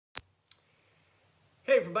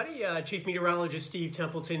Hey everybody, Chief Meteorologist Steve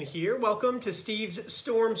Templeton here. Welcome to Steve's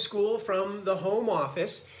Storm School from the home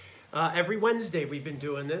office. Every Wednesday we've been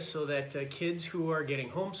doing this so that kids who are getting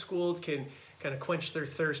homeschooled can kind of quench their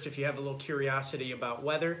thirst if you have a little curiosity about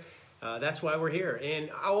weather. That's why we're here. And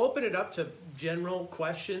I'll open it up to general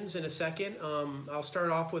questions in a second. I'll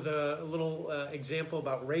start off with a little example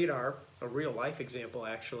about radar, a real life example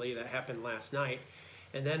actually that happened last night.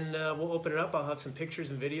 And then we'll open it up. I'll have some pictures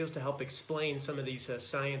and videos to help explain some of these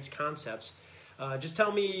science concepts. Just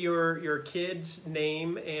tell me your kid's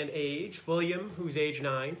name and age. William, who's age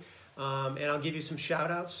 9. And I'll give you some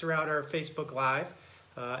shout outs throughout our Facebook Live.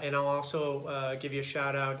 And I'll also give you a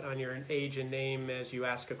shout out on your age and name as you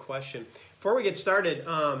ask a question. Before we get started,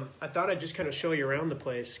 I thought I'd just kind of show you around the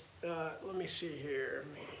place. Let me see here.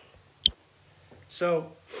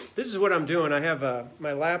 So this is what I'm doing. I have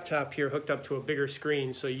my laptop here hooked up to a bigger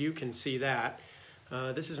screen so you can see that.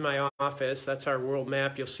 This is my office. That's our world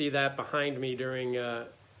map. You'll see that behind me during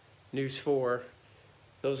News 4.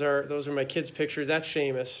 Those are my kids' pictures. That's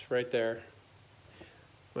Seamus right there.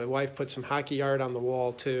 My wife put some hockey art on the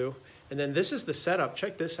wall too. And then this is the setup.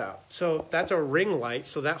 Check this out. So that's a ring light.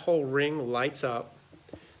 So that whole ring lights up.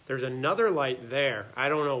 There's another light there. I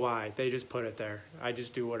don't know why. They just put it there. I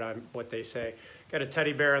just do what they say. Got a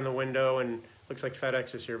teddy bear on the window, and looks like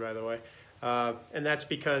FedEx is here, by the way. And that's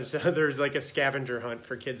because there's like a scavenger hunt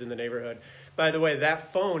for kids in the neighborhood. By the way,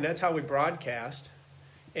 that phone, that's how we broadcast,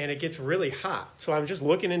 and it gets really hot. So I'm just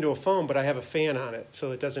looking into a phone, but I have a fan on it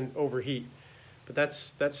so it doesn't overheat. But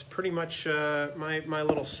that's pretty much my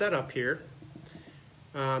little setup here.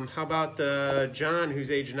 How about John,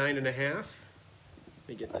 who's age 9.5? Let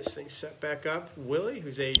me get this thing set back up. Willie,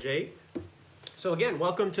 who's age 8. So again,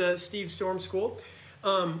 welcome to Steve's Storm School.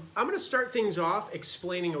 I'm going to start things off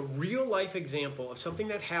explaining a real life example of something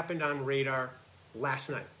that happened on radar last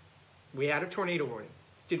night. We had a tornado warning.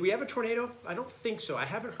 Did we have a tornado? I don't think so. I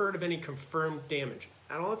haven't heard of any confirmed damage.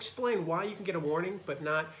 And I'll explain why you can get a warning but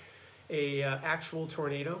not a actual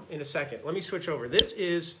tornado in a second. Let me switch over. This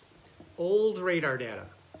is old radar data.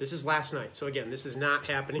 This is last night. So again, this is not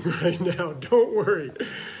happening right now. Don't worry.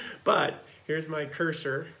 But here's my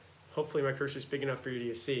cursor. Hopefully my cursor is big enough for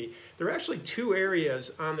you to see. There are actually two areas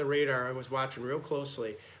on the radar I was watching real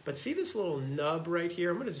closely. But see this little nub right here?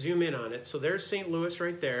 I'm going to zoom in on it. So there's St. Louis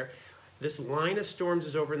right there. This line of storms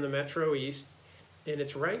is over in the Metro East. And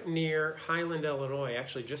it's right near Highland, Illinois,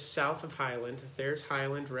 actually just south of Highland. There's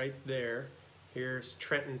Highland right there. Here's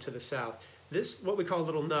Trenton to the south. This, what we call a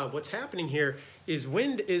little nub. What's happening here is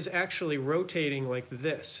wind is actually rotating like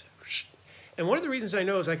this. And one of the reasons I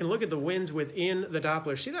know is I can look at the winds within the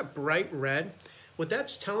Doppler. See that bright red? What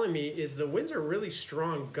that's telling me is the winds are really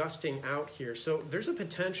strong gusting out here. So there's a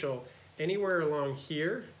potential anywhere along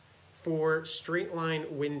here for straight line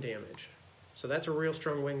wind damage. So that's a real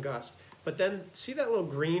strong wind gust. But then see that little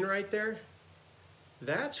green right there?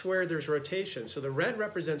 That's where there's rotation. So the red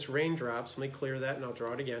represents raindrops. Let me clear that and I'll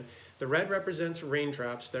draw it again. The red represents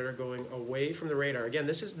raindrops that are going away from the radar. Again,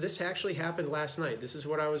 this actually happened last night. This is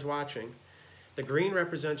what I was watching. The green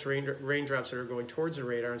represents raindrops that are going towards the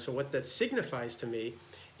radar. And so what that signifies to me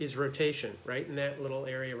is rotation, right in that little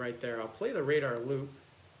area right there. I'll play the radar loop.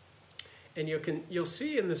 And you'll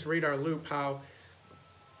see in this radar loop how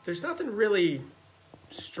there's nothing really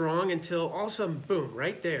strong until all of a sudden, boom,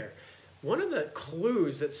 right there. One of the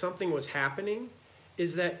clues that something was happening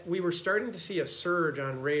is that we were starting to see a surge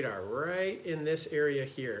on radar right in this area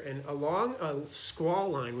here. And along a squall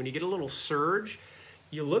line, when you get a little surge,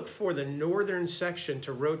 you look for the northern section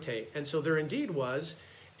to rotate. And so there indeed was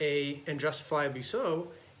and justifiably so,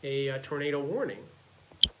 a tornado warning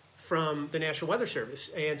from the National Weather Service.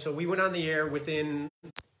 And so we went on the air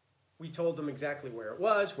we told them exactly where it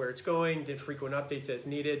was, where it's going, did frequent updates as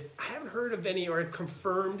needed. I haven't heard of any or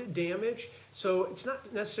confirmed damage, so it's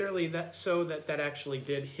not necessarily that actually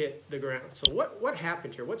did hit the ground. So what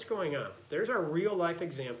happened here? What's going on? There's our real life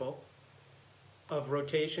example of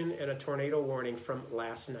rotation and a tornado warning from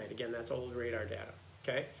last night. Again, that's old radar data,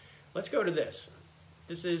 okay? Let's go to this.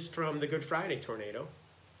 This is from the Good Friday tornado.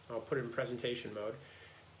 I'll put it in presentation mode.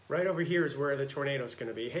 Right over here is where the tornado is going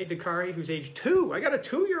to be. Hey, Dakari, who's age 2. I got a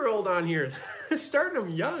 2-year-old on here. Starting them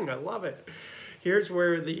young. I love it. Here's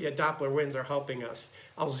where the Doppler winds are helping us.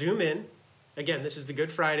 I'll zoom in. Again, this is the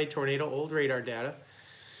Good Friday tornado, old radar data.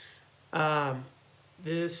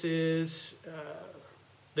 This is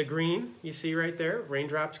the green you see right there.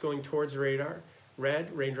 Raindrops going towards the radar.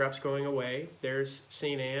 Red, raindrops going away. There's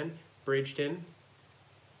St. Anne, Bridgeton.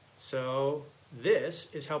 So this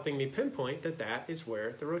is helping me pinpoint that is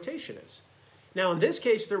where the rotation is. Now, in this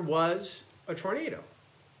case, there was a tornado.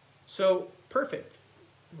 So, perfect.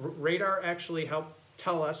 Radar actually helped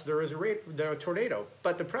tell us there is a tornado.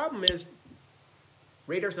 But the problem is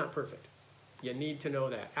radar's not perfect. You need to know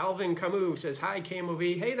that. Alvin Camus says, hi,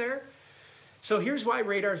 KMOV. Hey there. So here's why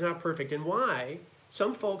radar's not perfect and why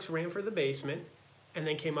some folks ran for the basement and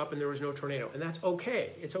then came up and there was no tornado. And that's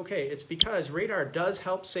okay. It's okay. It's because radar does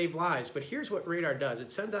help save lives. But here's what radar does.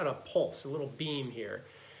 It sends out a pulse, a little beam here.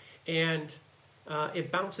 And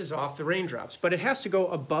it bounces off the raindrops. But it has to go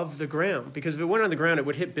above the ground, because if it went on the ground, it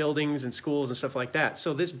would hit buildings and schools and stuff like that.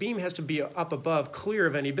 So this beam has to be up above, clear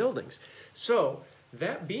of any buildings. So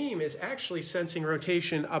that beam is actually sensing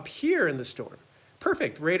rotation up here in the storm.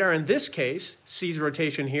 Perfect. Radar in this case sees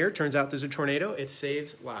rotation here. Turns out there's a tornado. It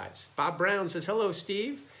saves lives. Bob Brown says, hello,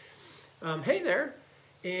 Steve. Hey there.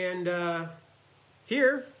 And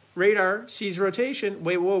here, radar sees rotation.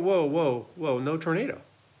 Wait, whoa, whoa, whoa, whoa, no tornado.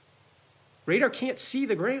 Radar can't see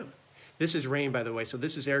the ground. This is rain, by the way. So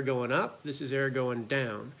this is air going up. This is air going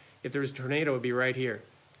down. If there was a tornado, it would be right here.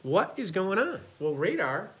 What is going on? Well,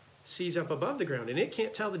 radar sees up above the ground, and it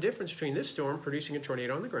can't tell the difference between this storm producing a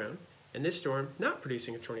tornado on the ground and this storm not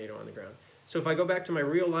producing a tornado on the ground. So if I go back to my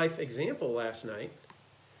real life example last night,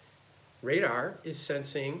 radar is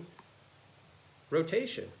sensing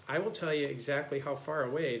rotation. I will tell you exactly how far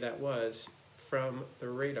away that was from the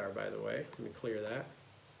radar, by the way. Let me clear that.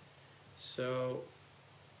 So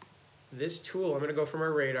this tool, I'm going to go from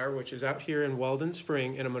our radar, which is out here in Weldon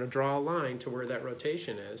Spring, and I'm going to draw a line to where that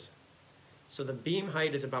rotation is. So the beam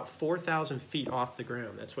height is about 4,000 feet off the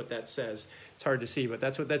ground. That's what that says. It's hard to see, but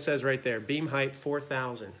that's what that says right there. Beam height,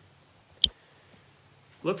 4,000.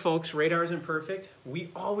 Look, folks, radar isn't perfect. We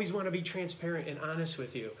always want to be transparent and honest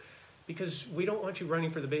with you, because we don't want you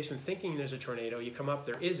running for the basement thinking there's a tornado. You come up,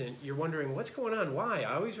 there isn't. You're wondering, what's going on? Why?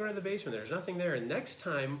 I always run to the basement. There's nothing there. And next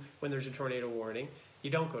time when there's a tornado warning, you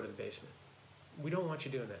don't go to the basement. We don't want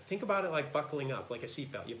you doing that. Think about it like buckling up, like a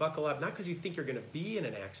seatbelt. You buckle up, not because you think you're going to be in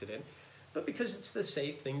an accident, but because it's the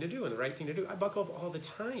safe thing to do and the right thing to do. I buckle up all the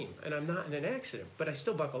time, and I'm not in an accident, but I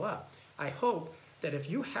still buckle up. I hope that if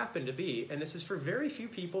you happen to be, and this is for very few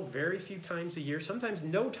people, very few times a year, sometimes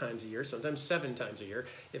no times a year, sometimes 7 times a year,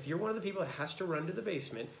 if you're one of the people that has to run to the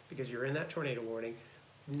basement because you're in that tornado warning,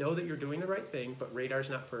 know that you're doing the right thing, but radar's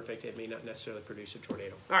not perfect. It may not necessarily produce a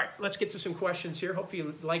tornado. All right, let's get to some questions here. Hopefully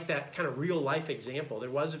you like that kind of real life example. There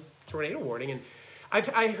was a tornado warning, and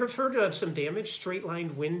I have heard of some damage, straight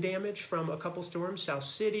line wind damage from a couple storms, South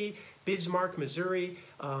City, Bismarck, Missouri,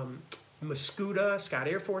 Mascoutah, Scott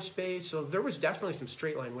Air Force Base. So there was definitely some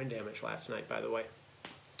straight line wind damage last night, by the way.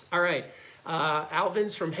 All right,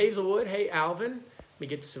 Alvin's from Hazelwood. Hey, Alvin. Let me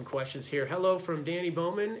get to some questions here. Hello from Danny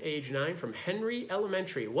Bowman, age 9, from Henry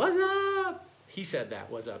Elementary. What's up? He said that,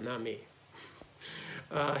 what's up, not me.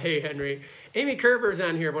 Hey, Henry. Amy Kerber's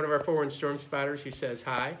on here, one of our 4-1 storm spotters, who says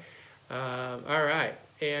hi. All right,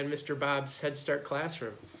 and Mr. Bob's Head Start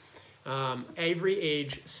Classroom. Avery,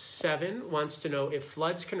 age 7, wants to know if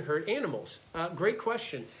floods can hurt animals. Great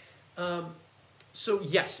question. So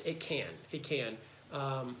yes, it can. It can.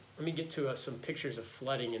 Let me get to some pictures of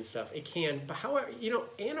flooding and stuff. It can, but however, you know,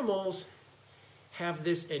 animals have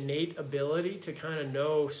this innate ability to kind of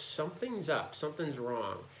know something's up, something's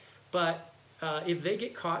wrong. But if they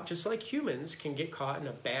get caught, just like humans can get caught in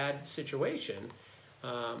a bad situation,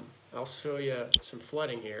 I'll show you some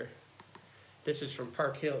flooding here. This is from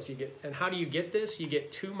Park Hills. And how do you get this? You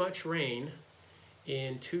get too much rain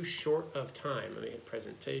in too short of time. Let me hit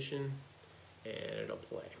presentation, and it'll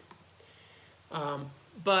play.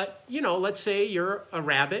 But, you know, let's say you're a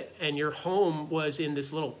rabbit and your home was in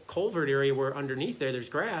this little culvert area where underneath there's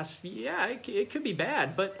grass. Yeah, it could be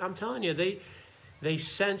bad, but I'm telling you, they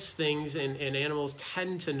sense things, and animals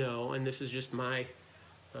tend to know, and this is just my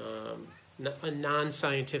a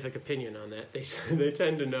non-scientific opinion on that. They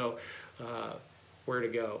tend to know where to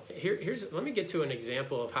go. Let me get to an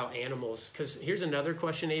example of how animals, because here's another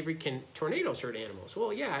question, Avery, can tornadoes hurt animals?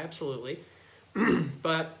 Well, yeah, absolutely.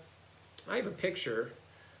 But I have a picture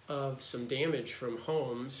of some damage from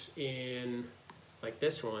homes in, like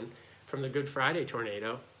this one, from the Good Friday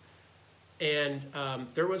tornado. And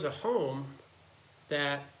there was a home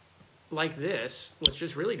that, like this, was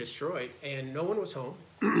just really destroyed, and no one was home.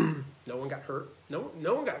 No one got hurt. No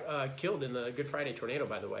one got killed in the Good Friday tornado,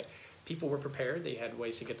 by the way. People were prepared. They had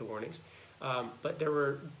ways to get the warnings. But there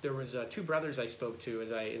was 2 brothers I spoke to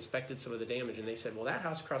as I inspected some of the damage, and they said, well, that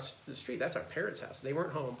house across the street, that's our parents' house. They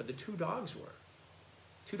weren't home, but the 2 dogs were.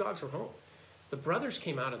 2 dogs were home. The brothers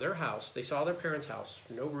came out of their house. They saw their parents' house,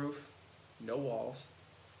 no roof, no walls,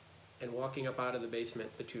 and walking up out of the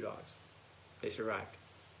basement, the 2 dogs. They survived.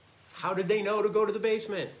 How did they know to go to the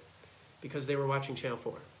basement? Because they were watching Channel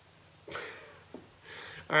 4.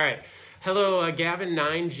 All right. Hello, Gavin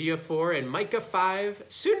 9, Gia 4, and Micah 5,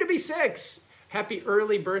 soon to be 6. Happy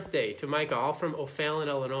early birthday to Micah, all from O'Fallon,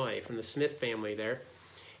 Illinois, from the Smith family there.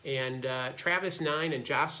 And Travis 9 and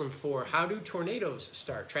Jocelyn 4, how do tornadoes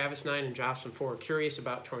start? Travis 9 and Jocelyn 4 are curious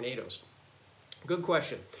about tornadoes. Good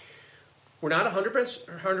question. We're not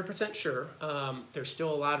 100% sure. There's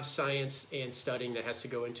still a lot of science and studying that has to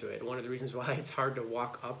go into it. One of the reasons why it's hard to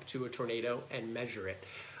walk up to a tornado and measure it.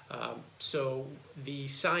 So the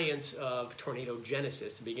science of tornado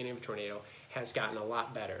genesis, the beginning of a tornado, has gotten a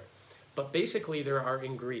lot better. But basically there are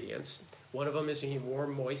ingredients. One of them is you need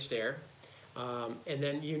warm, moist air. And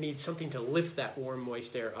then you need something to lift that warm,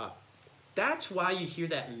 moist air up. That's why you hear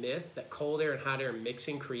that myth that cold air and hot air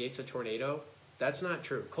mixing creates a tornado. That's not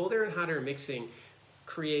true. Cold air and hot air mixing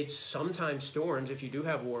creates sometimes storms if you do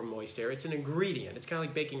have warm, moist air. It's an ingredient. It's kind of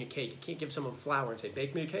like baking a cake. You can't give someone flour and say,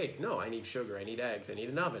 bake me a cake. No, I need sugar, I need eggs, I need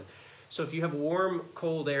an oven. So if you have warm,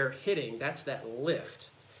 cold air hitting, that's that lift.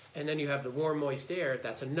 And then you have the warm, moist air,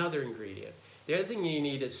 that's another ingredient. The other thing you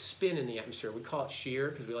need is spin in the atmosphere. We call it shear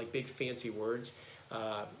because we like big fancy words.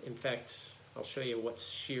 In fact, I'll show you what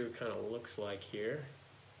shear kind of looks like here.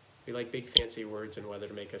 We like big fancy words in weather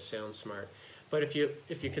to make us sound smart. But if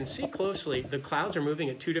you can see closely, the clouds are moving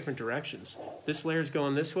in two different directions. This layer is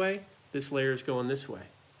going this way, this layer is going this way.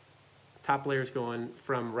 Top layer is going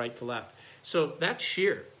from right to left. So that's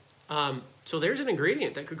shear. So there's an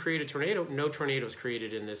ingredient that could create a tornado. No tornadoes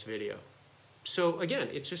created in this video. So again,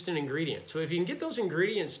 it's just an ingredient. So if you can get those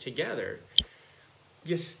ingredients together,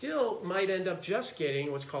 you still might end up just getting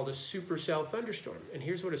what's called a supercell thunderstorm. And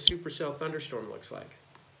here's what a supercell thunderstorm looks like.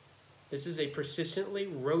 This is a persistently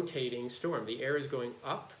rotating storm. The air is going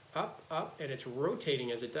up, up, up, and it's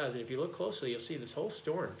rotating as it does. And if you look closely, you'll see this whole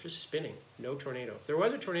storm just spinning. No tornado. If there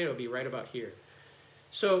was a tornado, it would be right about here.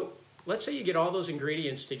 So let's say you get all those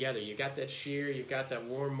ingredients together. You got that shear, you've got that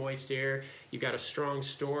warm, moist air, you've got a strong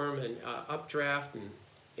storm and updraft, and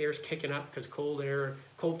air's kicking up because cold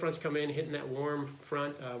fronts come in, hitting that warm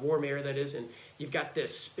front, warm air that is, and you've got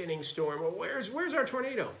this spinning storm. Well, where's our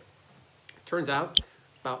tornado? Turns out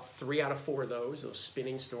about 3 out of 4 of those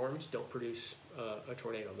spinning storms don't produce a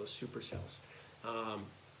tornado, those supercells.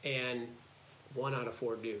 And 1 out of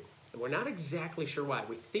 4 do. And we're not exactly sure why.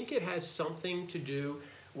 We think it has something to do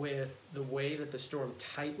with the way that the storm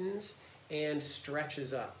tightens and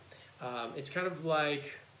stretches up. It's kind of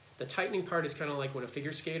like, the tightening part is kind of like when a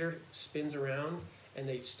figure skater spins around and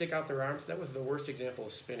they stick out their arms. That was the worst example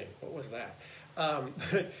of spinning. What was that?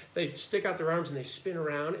 They stick out their arms and they spin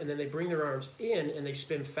around, and then they bring their arms in and they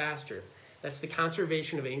spin faster. That's the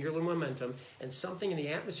conservation of angular momentum, and something in the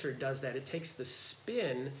atmosphere does that. It takes the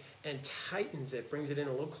spin and tightens it, brings it in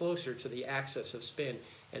a little closer to the axis of spin,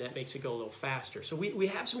 and that makes it go a little faster. So we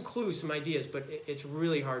have some clues, some ideas, but it's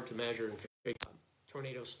really hard to measure and figure out.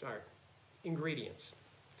 Tornadoes start. Ingredients.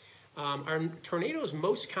 Are tornadoes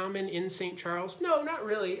most common in St. Charles? No, not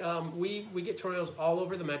really. We get tornadoes all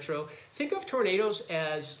over the metro. Think of tornadoes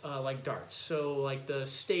as like darts. So like the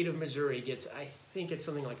state of Missouri gets, I think it's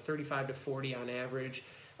something like 35 to 40 on average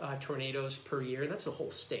tornadoes per year. That's the whole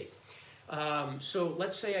state. So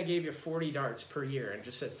let's say I gave you 40 darts per year and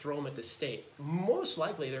just said throw them at the state. Most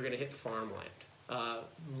likely they're going to hit farmland.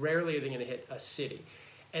 Rarely are they going to hit a city.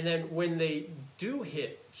 And then when they do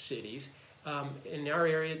hit cities, in our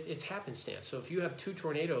area, it's happenstance. So if you have 2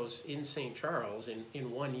 tornadoes in St. Charles in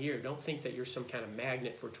 1 year, don't think that you're some kind of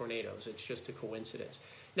magnet for tornadoes. It's just a coincidence.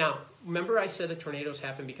 Now, remember I said that tornadoes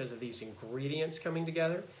happen because of these ingredients coming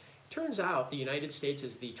together? Turns out the United States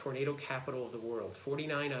is the tornado capital of the world.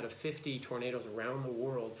 49 out of 50 tornadoes around the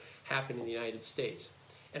world happen in the United States.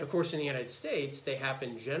 And of course, in the United States, they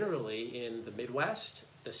happen generally in the Midwest,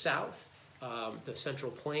 the South, the Central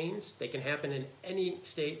Plains. They can happen in any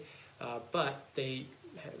state. But they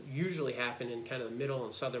usually happen in kind of the middle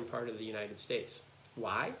and southern part of the United States.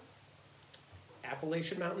 Why?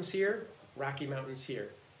 Appalachian Mountains here, Rocky Mountains here.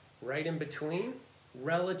 Right in between,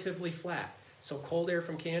 relatively flat. So cold air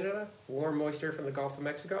from Canada, warm, moist air from the Gulf of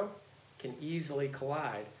Mexico can easily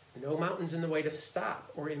collide. No mountains in the way to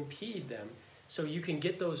stop or impede them. So you can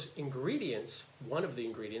get those ingredients, one of the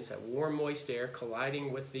ingredients, that warm, moist air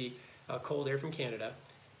colliding with the cold air from Canada.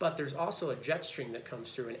 But there's also a jet stream that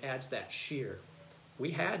comes through and adds that shear. We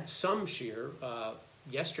had some shear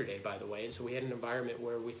yesterday, by the way, and so we had an environment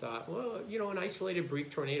where we thought, well, you know, an isolated brief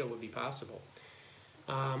tornado would be possible.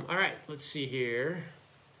 All right, let's see here.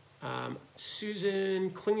 Susan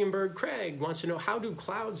Klingenberg Craig wants to know, how do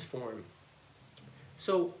clouds form?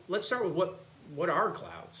 So let's start with what are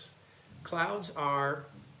clouds? Clouds are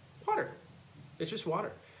water. It's just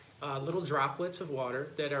water. Little droplets of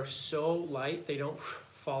water that are so light they don't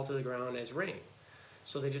fall to the ground as rain.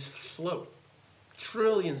 So they just float,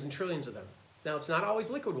 trillions and trillions of them. Now, it's not always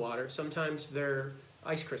liquid water. Sometimes they're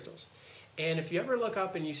ice crystals. And if you ever look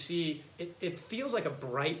up and you see, it feels like a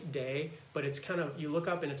bright day, but it's kind of, you look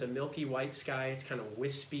up and it's a milky white sky. It's kind of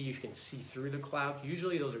wispy. You can see through the clouds.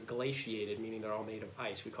 Usually those are glaciated, meaning they're all made of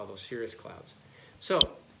ice. We call those cirrus clouds. So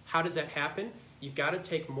how does that happen? You've got to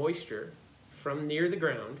take moisture from near the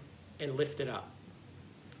ground and lift it up.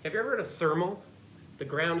 Have you ever heard of thermal? The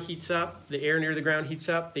ground heats up, the air near the ground heats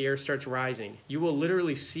up, the air starts rising. You will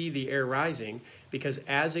literally see the air rising because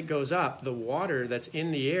as it goes up, the water that's in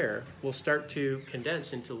the air will start to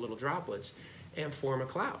condense into little droplets and form a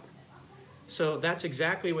cloud. So that's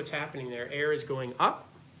exactly what's happening there. Air is going up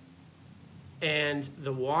and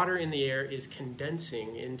the water in the air is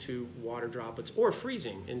condensing into water droplets or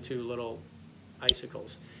freezing into little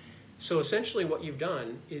icicles. So essentially what you've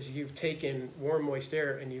done is you've taken warm, moist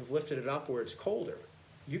air and you've lifted it up where it's colder.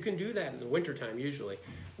 You can do that in the wintertime usually.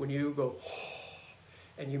 When you go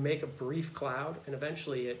and you make a brief cloud and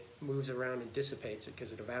eventually it moves around and dissipates it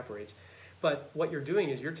because it evaporates. But what you're doing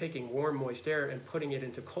is you're taking warm, moist air and putting it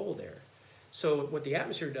into cold air. So what the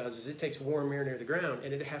atmosphere does is it takes warm air near the ground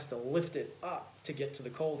and it has to lift it up to get to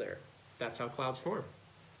the cold air. That's how clouds form.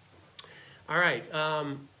 All right,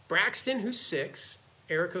 Braxton, who's 6,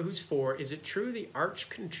 Erica, who's 4, is it true the arch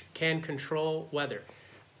can control weather?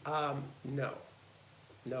 No.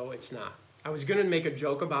 No, it's not. I was going to make a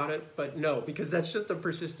joke about it, but no, because that's just a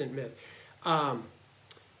persistent myth. Not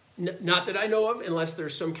that I know of, unless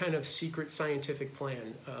there's some kind of secret scientific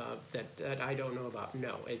plan that I don't know about.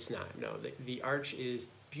 No, it's not. No, the arch is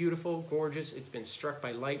beautiful, gorgeous. It's been struck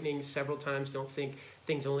by lightning several times. Don't think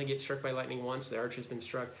things only get struck by lightning once. The arch has been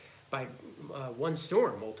struck by one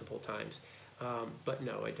storm multiple times. But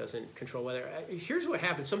no, it doesn't control weather. Here's what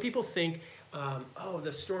happens. Some people think, oh,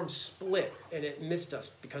 the storm split and it missed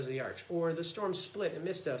us because of the arch. Or the storm split and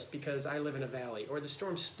missed us because I live in a valley. Or the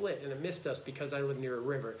storm split and it missed us because I live near a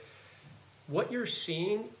river. What you're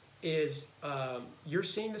seeing is you're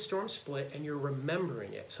seeing the storm split and you're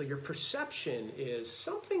remembering it. So your perception is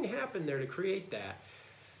something happened there to create that.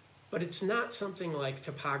 But it's not something like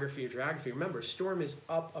topography or geography. Remember, storm is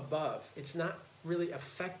up above. It's not really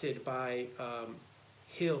affected by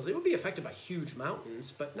hills. It would be affected by huge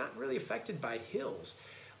mountains, but not really affected by hills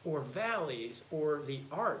or valleys or the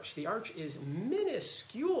arch. The arch is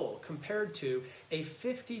minuscule compared to a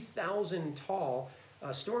 50,000 tall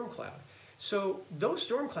storm cloud. So those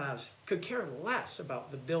storm clouds could care less about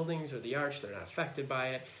the buildings or the arch. They're not affected by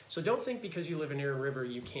it. So don't think because you live near a river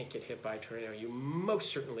you can't get hit by a tornado. You most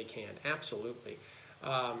certainly can, absolutely.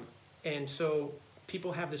 And so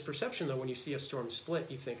people have this perception, though, when you see a storm split,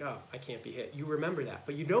 you think, oh, I can't be hit. You remember that,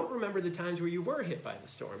 but you don't remember the times where you were hit by the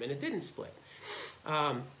storm and it didn't split.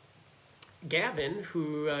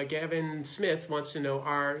 Gavin Smith wants to know,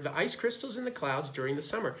 are the ice crystals in the clouds during the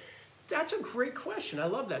summer? That's a great question. I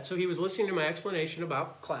love that. So he was listening to my explanation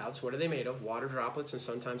about clouds. What are they made of? Water droplets and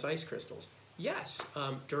sometimes ice crystals. Yes,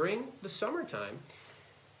 during the summertime,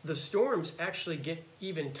 the storms actually get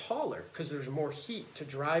even taller because there's more heat to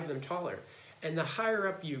drive them taller. And the higher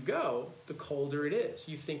up you go, the colder it is.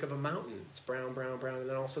 You think of a mountain, it's brown, brown, brown, and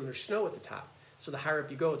then all of a sudden there's snow at the top. So the higher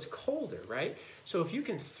up you go, it's colder, right? So if you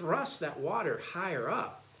can thrust that water higher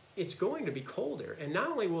up, it's going to be colder. And not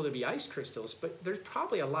only will there be ice crystals, but there's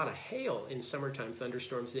probably a lot of hail in summertime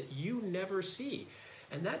thunderstorms that you never see.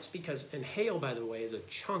 And that's because, and hail, by the way, is a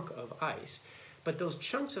chunk of ice. But those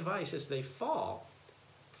chunks of ice, as they fall,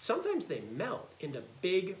 sometimes they melt into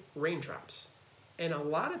big raindrops. And a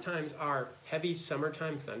lot of times our heavy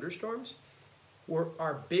summertime thunderstorms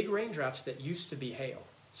are big raindrops that used to be hail.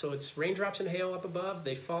 So it's raindrops and hail up above,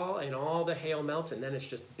 they fall and all the hail melts and then it's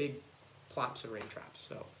just big plops of raindrops.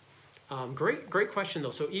 So great question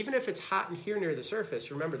though. So even if it's hot in here near the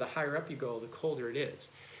surface, remember the higher up you go, the colder it is.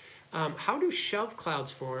 How do shelf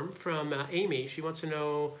clouds form? From Amy, she wants to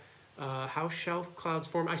know how shelf clouds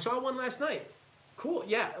form. I saw one last night. Cool,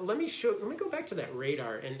 yeah, let me go back to that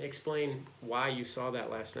radar and explain why you saw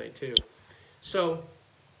that last night too. So,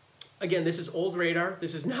 again, this is old radar.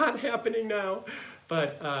 This is not happening now,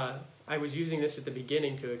 but I was using this at the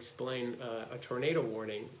beginning to explain a tornado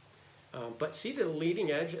warning. But see the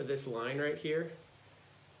leading edge of this line right here?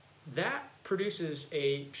 That produces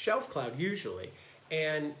a shelf cloud usually.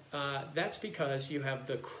 And that's because you have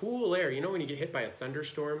the cool air. You know when you get hit by a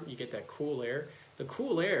thunderstorm, you get that cool air? The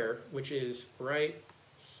cool air, which is right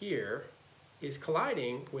here, is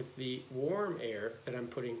colliding with the warm air that I'm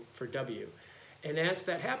putting for W. And as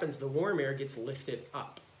that happens, the warm air gets lifted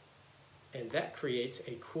up. And that creates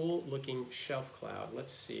a cool looking shelf cloud.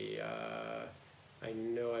 Let's see, I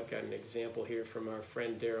know I've got an example here from our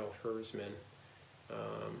friend Daryl Hersman.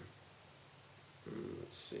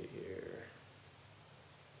 Let's see here.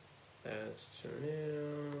 That's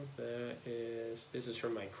tornado. This is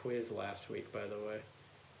from my quiz last week, by the way.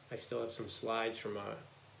 I still have some slides from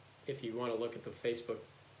if you want to look at the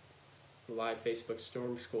live Facebook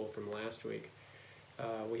Storm School from last week.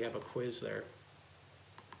 We have a quiz there.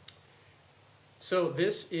 So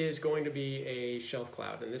this is going to be a shelf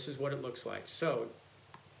cloud, and this is what it looks like. So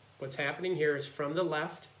what's happening here is from the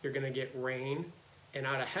left, you're going to get rain, and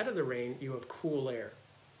out ahead of the rain, you have cool air.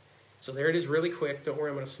 So there it is really quick. Don't worry,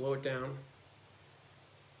 I'm going to slow it down.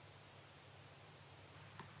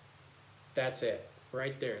 That's it,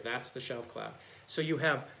 right there. That's the shelf cloud. So you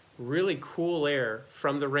have really cool air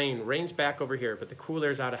from the rain. Rain's back over here, but the cool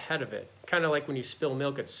air's out ahead of it. Kind of like when you spill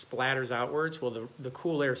milk, it splatters outwards. Well, the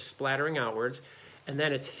cool air's splattering outwards, and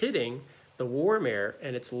then it's hitting the warm air,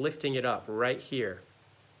 and it's lifting it up right here.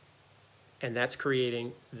 And that's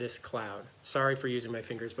creating this cloud. Sorry for using my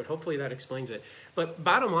fingers, but hopefully that explains it. But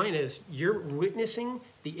bottom line is, you're witnessing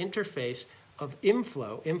the interface of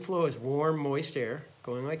inflow. Inflow is warm, moist air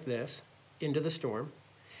going like this into the storm.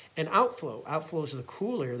 And outflow. Outflow is the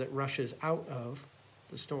cool air that rushes out of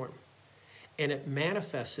the storm. And it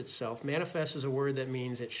manifests itself. Manifest is a word that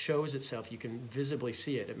means it shows itself. You can visibly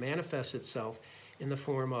see it. It manifests itself in the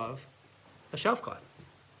form of a shelf cloud.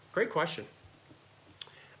 Great question.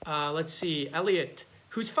 Let's see, Elliot,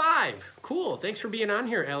 who's 5. Cool, thanks for being on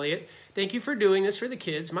here, Elliot. Thank you for doing this for the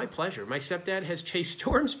kids. My pleasure. My stepdad has chased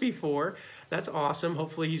storms before. That's awesome.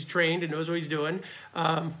 Hopefully he's trained and knows what he's doing.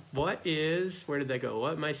 Where did that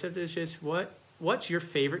go? My stepdad says, what's your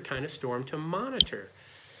favorite kind of storm to monitor?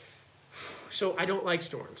 So I don't like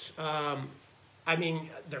storms. I mean,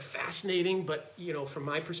 they're fascinating, but, you know, from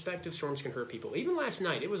my perspective, storms can hurt people. Even last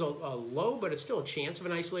night, it was a low, but it's still a chance of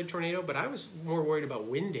an isolated tornado. But I was more worried about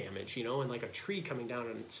wind damage, you know, and like a tree coming down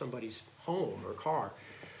on somebody's home or car.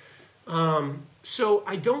 So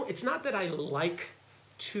it's not that I like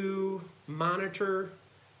to monitor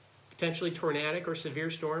potentially tornadic or severe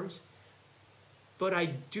storms, but I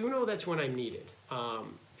do know that's when I'm needed.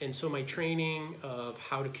 And so my training of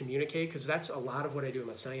how to communicate, because that's a lot of what I do. I'm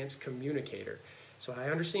a science communicator. So I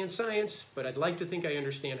understand science, but I'd like to think I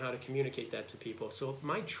understand how to communicate that to people. So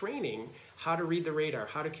my training, how to read the radar,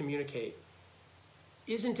 how to communicate,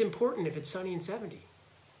 isn't important if it's sunny and 70.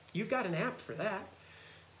 You've got an app for that.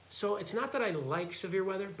 So it's not that I like severe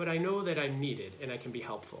weather, but I know that I'm needed and I can be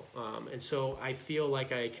helpful. And so I feel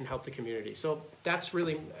like I can help the community. So that's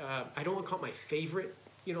really, I don't want to call it my favorite,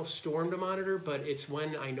 you know, storm to monitor, but it's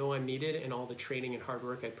when I know I'm needed and all the training and hard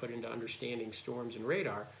work I put into understanding storms and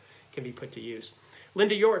radar can be put to use.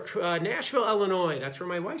 Linda York, Nashville, Illinois. That's where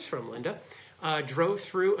my wife's from, Linda. Drove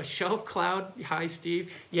through a shelf cloud. Hi,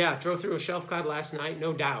 Steve. Yeah, drove through a shelf cloud last night,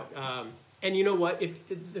 no doubt. And you know what?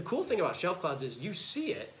 The cool thing about shelf clouds is you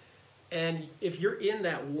see it, and if you're in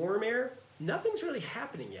that warm air, nothing's really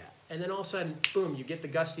happening yet. And then all of a sudden, boom, you get the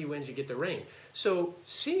gusty winds, you get the rain. So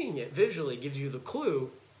seeing it visually gives you the clue,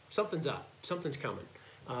 something's up, something's coming.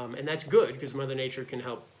 And that's good because Mother Nature can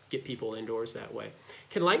help get people indoors that way.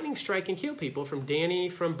 Can lightning strike and kill people? From Danny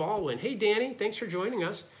from Baldwin. Hey, Danny, thanks for joining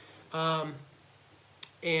us.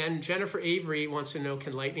 And Jennifer Avery wants to know,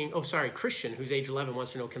 Christian, who's age 11,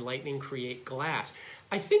 wants to know, can lightning create glass?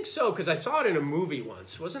 I think so, because I saw it in a movie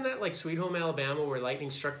once. Wasn't that like Sweet Home Alabama, where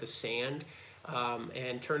lightning struck the sand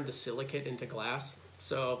and turned the silicate into glass?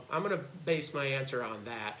 So I'm going to base my answer on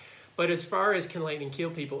that. But as far as can lightning kill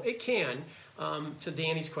people, it can. To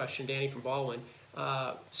Danny's question, Danny from Baldwin.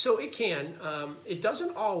 So it can. It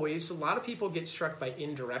doesn't always. A lot of people get struck by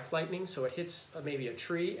indirect lightning, so it hits maybe a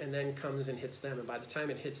tree and then comes and hits them, and by the time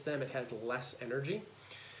it hits them, it has less energy.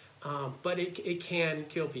 But it can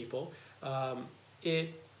kill people.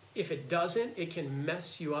 If it doesn't, it can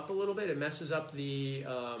mess you up a little bit. It messes up the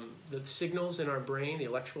signals in our brain, the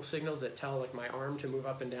electrical signals that tell like my arm to move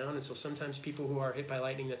up and down. And so sometimes people who are hit by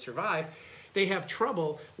lightning that survive, they have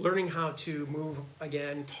trouble learning how to move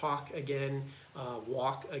again, talk again,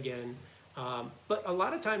 walk again. But a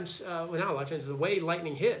lot of times, well, not a lot of times, the way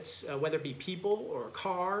lightning hits, whether it be people or a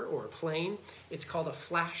car or a plane, it's called a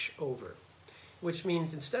flash over, which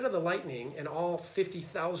means instead of the lightning and all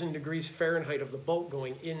 50,000 degrees Fahrenheit of the bolt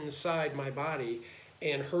going inside my body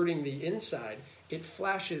and hurting the inside, it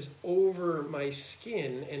flashes over my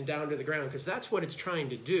skin and down to the ground, because that's what it's trying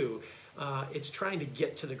to do. It's trying to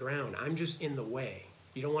get to the ground. I'm just in the way.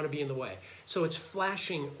 You don't want to be in the way. So it's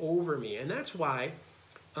flashing over me, and that's why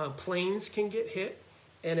planes can get hit,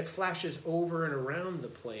 and it flashes over and around the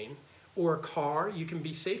plane. Or a car, you can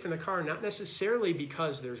be safe in the car, not necessarily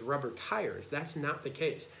because there's rubber tires. That's not the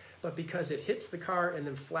case. But because it hits the car and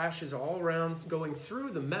then flashes all around, going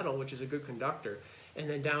through the metal, which is a good conductor, and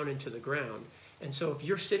then down into the ground. And so if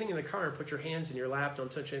you're sitting in the car and put your hands in your lap,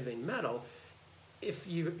 don't touch anything metal, if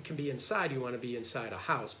you can be inside, you want to be inside a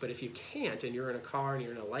house. But if you can't and you're in a car and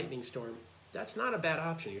you're in a lightning storm, that's not a bad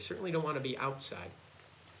option. You certainly don't want to be outside.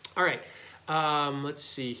 All right, let's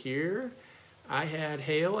see here. I had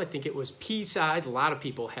hail. I think it was pea-sized. A lot of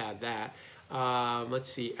people had that.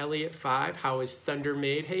 Let's see, Elliot 5, how is thunder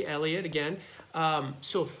made? Hey, Elliot, again.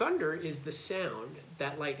 So thunder is the sound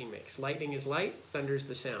that lightning makes. Lightning is light, thunder is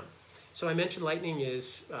the sound. So I mentioned lightning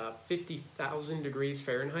is 50,000 degrees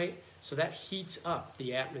Fahrenheit. So that heats up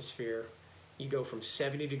the atmosphere. You go from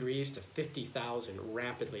 70 degrees to 50,000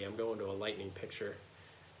 rapidly. I'm going to a lightning picture.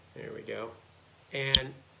 There we go.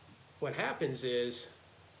 And what happens is,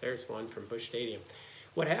 there's one from Busch Stadium.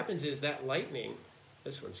 What happens is that lightning,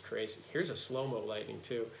 this one's crazy. Here's a slow-mo lightning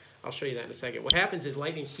too. I'll show you that in a second. What happens is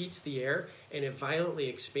lightning heats the air and it violently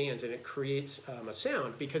expands and it creates a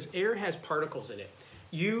sound because air has particles in it.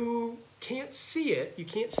 You can't see it. You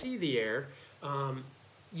can't see the air.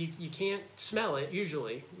 You can't smell it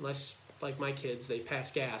usually, unless like my kids, they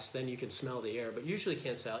pass gas, then you can smell the air, but usually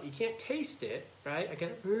can't smell it. You can't taste it, right? I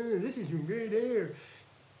can't, this is some great air.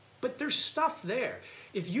 But there's stuff there.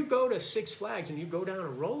 If you go to Six Flags and you go down a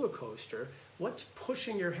roller coaster, what's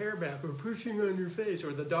pushing your hair back or pushing on your face,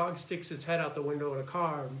 or the dog sticks its head out the window in a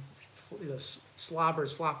car,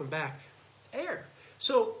 slopping back? Air.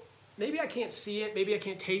 So maybe I can't see it, maybe I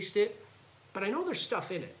can't taste it, but I know there's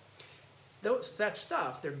stuff in it. That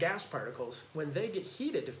stuff, they're gas particles. When they get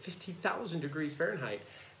heated to 50,000 degrees Fahrenheit,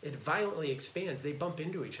 it violently expands. They bump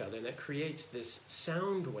into each other, and that creates this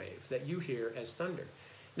sound wave that you hear as thunder.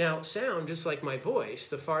 Now, sound, just like my voice,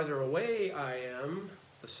 the farther away I am,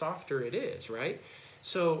 the softer it is, right?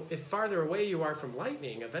 So if farther away you are from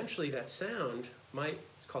lightning, eventually that sound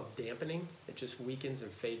it's called dampening, it just weakens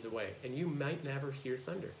and fades away, and you might never hear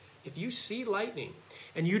thunder. If you see lightning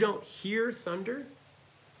and you don't hear thunder,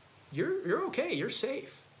 you're okay, you're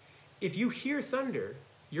safe. If you hear thunder,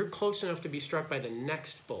 you're close enough to be struck by the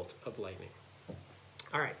next bolt of lightning.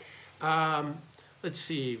 All right, let's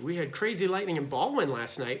see. We had crazy lightning in Baldwin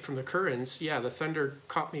last night from the Currens. Yeah, the thunder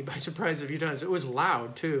caught me by surprise a few times. It was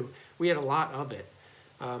loud too. We had a lot of it.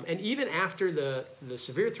 And even after the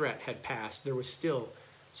severe threat had passed, there was still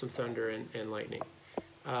some thunder and lightning.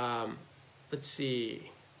 Let's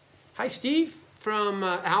see. Hi, Steve. From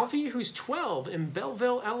Alfie, who's 12 in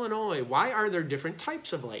Belleville, Illinois. Why are there different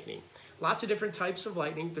types of lightning? Lots of different types of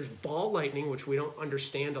lightning. There's ball lightning, which we don't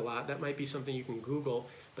understand a lot. That might be something you can Google,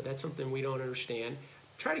 but that's something we don't understand.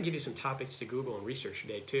 Try to give you some topics to Google and research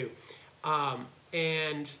today, too.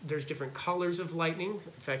 And there's different colors of lightning.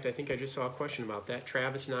 In fact, I think I just saw a question about that.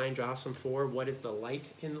 Travis 9, Jocelyn 4, what is the light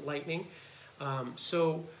in lightning?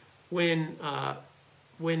 So when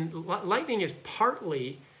lightning is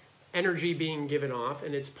partly energy being given off,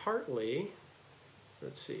 and it's partly,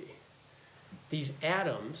 let's see, these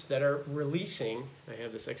atoms that are releasing, I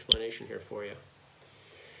have this explanation here for you.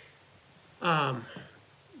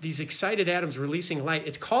 These excited atoms releasing light,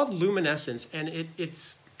 it's called luminescence, and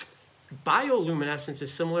it's bioluminescence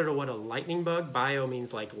is similar to what a lightning bug, bio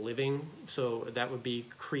means like living, so that would be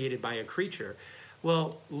created by a creature.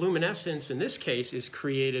 Well, luminescence in this case is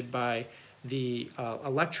created by the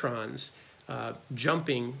electrons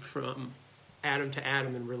jumping from atom to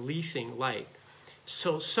atom and releasing light.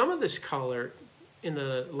 So some of this color in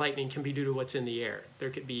the lightning can be due to what's in the air. There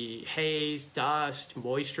could be haze, dust,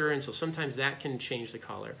 moisture, and so sometimes that can change the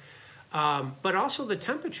color. But also the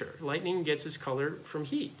temperature. Lightning gets its color from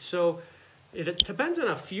heat. So it depends on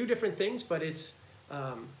a few different things, but it's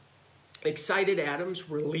excited atoms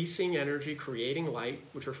releasing energy, creating light,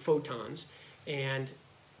 which are photons, and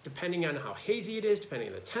depending on how hazy it is, depending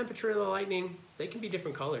on the temperature of the lightning, they can be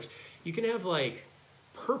different colors. You can have like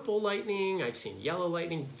purple lightning, I've seen yellow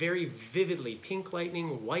lightning, very vividly pink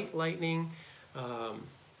lightning, white lightning.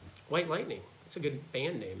 White Lightning, it's a good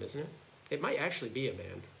band name, isn't it? It might actually be a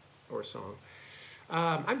band or a song.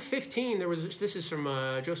 I'm 15, this is from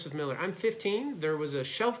Joseph Miller. I'm 15, there was a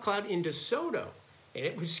shelf cloud in DeSoto, and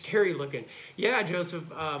it was scary looking. Yeah, Joseph,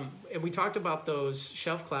 and we talked about those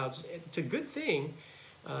shelf clouds. It's a good thing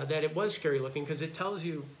that it was scary looking because it tells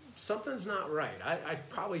you something's not right. I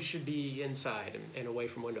probably should be inside and away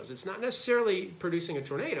from windows. It's not necessarily producing a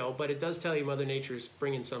tornado, but it does tell you Mother Nature's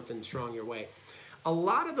bringing something strong your way. A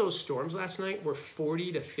lot of those storms last night were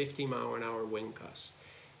 40 to 50 mile an hour wind gusts.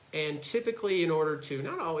 And typically in order to,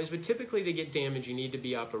 not always, but typically to get damage, you need to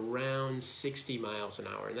be up around 60 miles an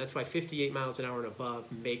hour. And that's why 58 miles an hour and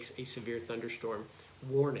above makes a severe thunderstorm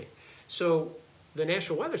warning. So the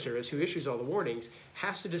National Weather Service, who issues all the warnings,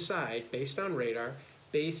 has to decide, based on radar,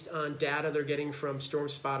 based on data they're getting from storm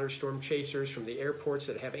spotters, storm chasers, from the airports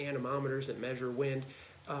that have anemometers that measure wind.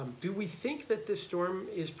 Do we think that this storm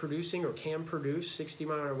is producing or can produce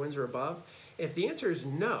 60-mile-an-hour winds or above? If the answer is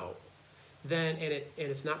no, then and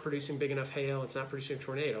it's not producing big enough hail, it's not producing a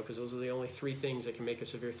tornado, because those are the only three things that can make a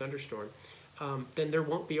severe thunderstorm, then there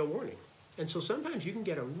won't be a warning. And so sometimes you can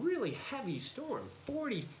get a really heavy storm,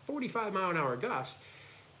 40, 45-mile-an-hour gusts,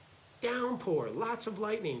 downpour, lots of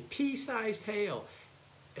lightning, pea-sized hail,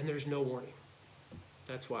 and there's no warning.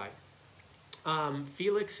 That's why.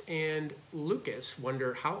 Felix and Lucas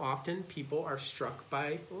wonder how often people are struck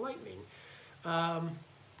by lightning.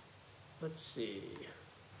 Let's see.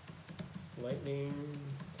 Lightning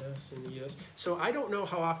tests in the US. So I don't know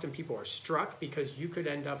how often people are struck, because you could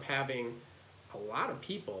end up having a lot of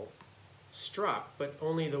people struck, but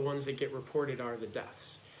only the ones that get reported are the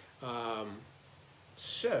deaths.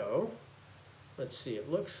 So let's see, it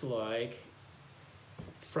looks like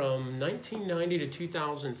from 1990 to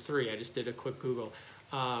 2003, I just did a quick Google.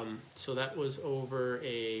 So that was over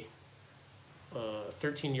a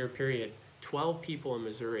 13-year period. 12 people in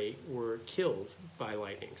Missouri were killed by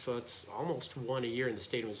lightning. So it's almost 1 a year in the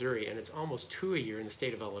state of Missouri, and it's almost 2 a year in the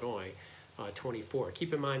state of Illinois, 24.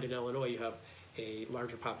 Keep in mind, in Illinois, you have a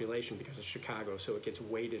larger population because of Chicago, so it gets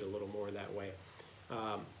weighted a little more that way.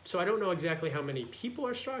 So I don't know exactly how many people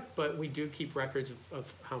are struck, but we do keep records of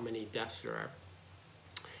how many deaths there are.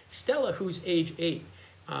 Stella, who's age 8,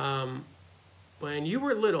 when you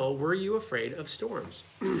were little, were you afraid of storms?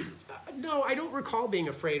 No, I don't recall being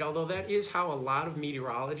afraid, although that is how a lot of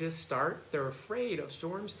meteorologists start. They're afraid of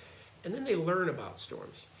storms, and then they learn about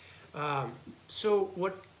storms. So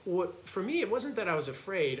what for me, it wasn't that I was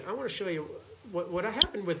afraid. I want to show you what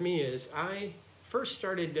happened with me is I first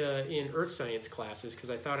started in earth science classes because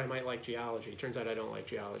I thought I might like geology. Turns out I don't like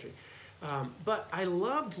geology. But I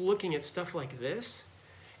loved looking at stuff like this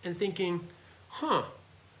and thinking, huh,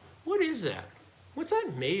 what is that? What's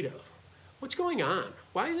that made of? What's going on?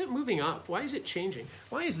 Why is it moving up? Why is it changing?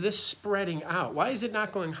 Why is this spreading out? Why is it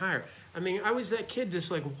not going higher? I mean, I was that kid just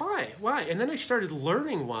like, why? And then I started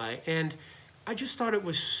learning why, and I just thought it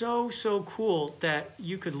was so cool that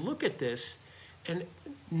you could look at this and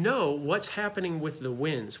know what's happening with the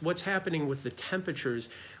winds, what's happening with the temperatures,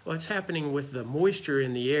 what's happening with the moisture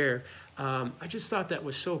in the air. I just thought that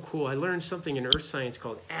was so cool. I learned something in earth science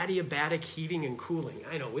called adiabatic heating and cooling.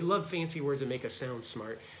 I know, we love fancy words that make us sound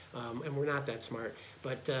smart, and we're not that smart,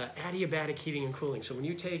 but adiabatic heating and cooling. So when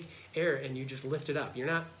you take air and you just lift it up, you're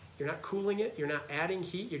not cooling it, you're not adding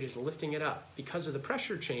heat, you're just lifting it up. Because of the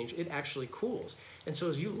pressure change, it actually cools. And so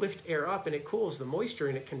as you lift air up and it cools the moisture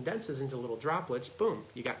and it condenses into little droplets, boom,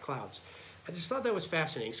 you got clouds. I just thought that was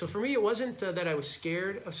fascinating. So for me, it wasn't that I was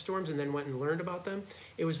scared of storms and then went and learned about them.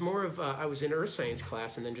 It was more of I was in earth science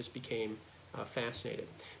class and then just became fascinated.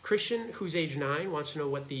 Christian, who's age 9, wants to know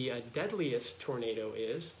what the deadliest tornado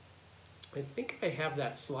is. I think I have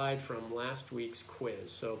that slide from last week's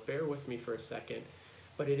quiz, so bear with me for a second.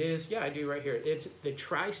 But it is, yeah, I do right here. It's the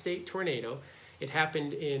tri-state tornado. It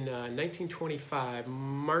happened in 1925,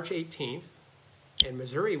 March 18th, and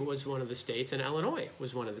Missouri was one of the states, and Illinois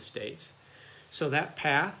was one of the states. So that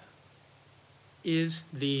path is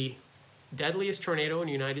the deadliest tornado in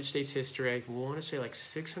United States history. I want to say like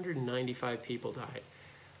 695 people died.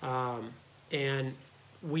 And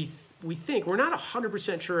we think, we're not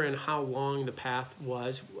 100% sure on how long the path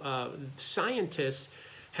was. Scientists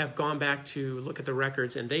have gone back to look at the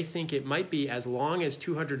records, and they think it might be as long as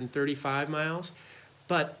 235 miles,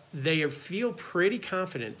 but they feel pretty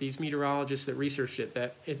confident, these meteorologists that researched it,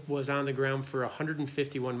 that it was on the ground for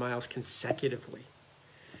 151 miles consecutively.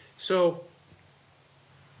 So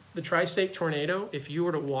the tri-state tornado, if you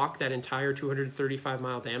were to walk that entire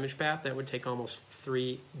 235-mile damage path, that would take almost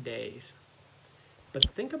 3 days. But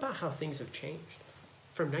think about how things have changed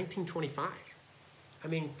from 1925. I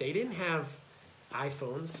mean, they didn't have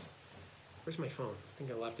iPhones. Where's my phone? I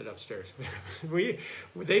think I left it upstairs. They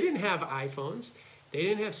didn't have iPhones. They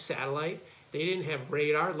didn't have satellite. They didn't have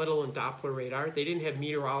radar, let alone Doppler radar. They didn't have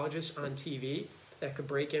meteorologists on TV that could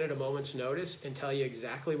break in at a moment's notice and tell you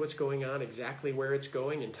exactly what's going on, exactly where it's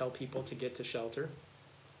going, and tell people to get to shelter.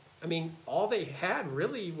 I mean, all they had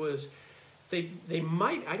really was they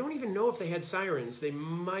might, I don't even know if they had sirens. They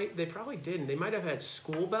probably didn't. They might have had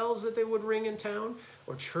school bells that they would ring in town,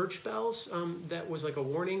 or church bells that was like a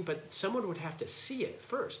warning, but someone would have to see it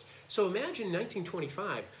first. So imagine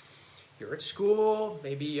 1925, you're at school,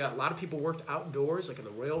 maybe a lot of people worked outdoors, like in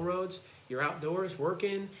the railroads. You're outdoors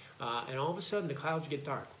working, and all of a sudden the clouds get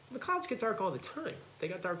dark. The clouds get dark all the time. They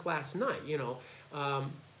got dark last night, you know.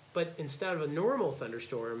 But instead of a normal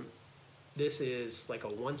thunderstorm, This is like a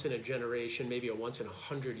once in a generation, maybe a once in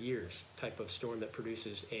 100 years type of storm that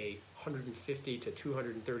produces a 150 to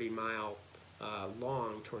 230 mile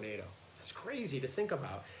long tornado. That's crazy to think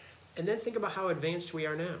about. And then think about how advanced we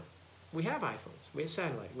are now. We have iPhones, we have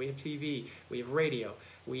satellite, we have TV, we have radio,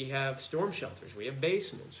 we have storm shelters, we have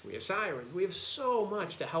basements, we have sirens, we have so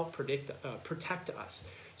much to help protect us.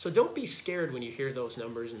 So don't be scared when you hear those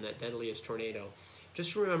numbers and that deadliest tornado.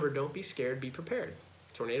 Just remember, don't be scared, be prepared.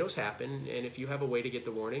 Tornadoes happen, and if you have a way to get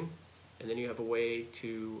the warning, and then you have a way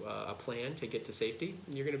to, a plan to get to safety,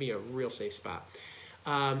 you're gonna be a real safe spot.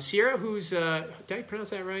 Sierra, who's, did I pronounce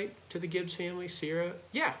that right, to the Gibbs family? Sierra,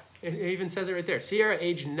 yeah, it even says it right there. Sierra,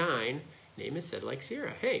 age 9, name is said like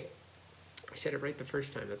Sierra. Hey, I said it right the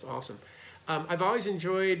first time, that's awesome. I've always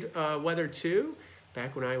enjoyed weather too,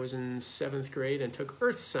 back when I was in 7th grade and took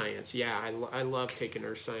earth science. Yeah, I love taking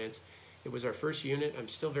earth science. It was our first unit. I'm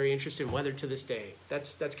still very interested in weather to this day.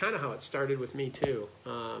 That's kind of how it started with me too.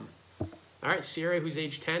 All right, Sierra, who's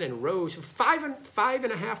age 10, and Rose,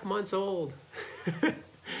 5.5 months old.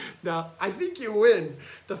 Now, I think you win.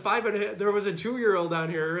 The 5.5, there was a 2-year-old down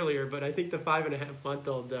here earlier, but I think the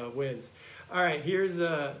 5.5-month-old wins. All right, here's,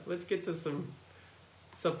 let's get to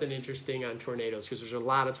something interesting on tornadoes, because there's a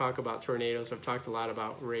lot of talk about tornadoes. I've talked a lot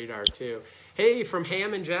about radar too. Hey, from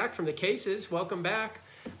Ham and Jack from the Cases, welcome back.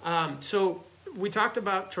 So we talked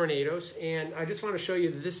about tornadoes, and I just want to show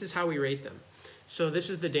you that this is how we rate them. So this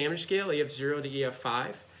is the damage scale, EF0 to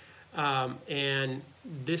EF5, and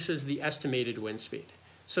this is the estimated wind speed.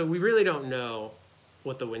 So we really don't know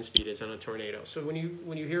what the wind speed is on a tornado. So when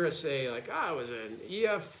you hear us say like, it was an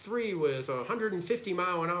EF3 with 150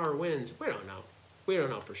 mile an hour winds, we don't know. We don't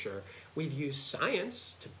know for sure. We've used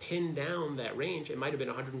science to pin down that range. It might have been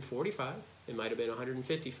 145. It might have been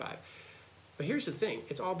 155. But here's the thing.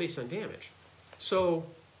 It's all based on damage. So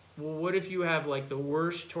what if you have like the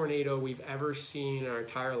worst tornado we've ever seen in our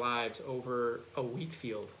entire lives over a wheat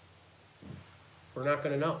field? We're not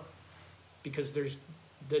going to know, because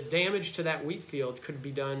the damage to that wheat field could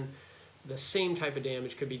be done, the same type of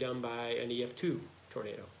damage could be done by an EF2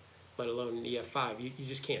 tornado, let alone an EF5. You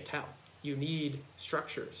just can't tell. You need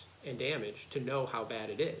structures and damage to know how bad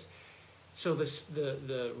it is. So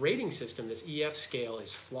the rating system, this EF scale,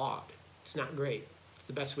 is flawed. It's not great. It's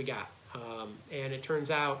the best we got. And it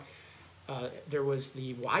turns out there was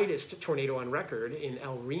the widest tornado on record in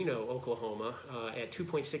El Reno, Oklahoma, at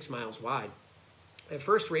 2.6 miles wide. At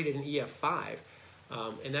first rated an EF5,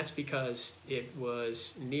 and that's because it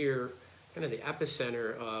was near kind of the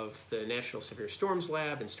epicenter of the National Severe Storms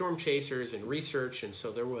Lab and storm chasers and research, and so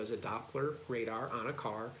there was a Doppler radar on a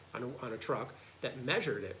car, on a truck, that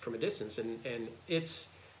measured it from a distance, and its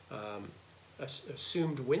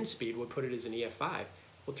assumed wind speed would put it as an EF5.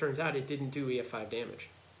 Well, it turns out it didn't do EF5 damage.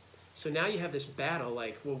 So now you have this battle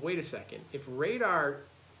like, well, wait a second. If radar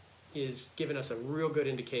is giving us a real good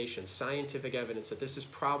indication, scientific evidence that this is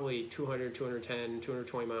probably 200, 210,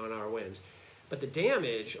 220 mile an hour winds, but the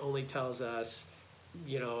damage only tells us,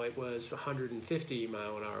 it was 150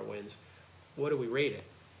 mile an hour winds, what do we rate it?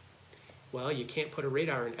 Well, you can't put a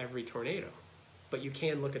radar in every tornado, but you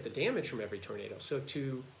can look at the damage from every tornado. So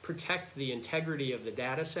to protect the integrity of the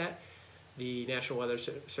data set, the National Weather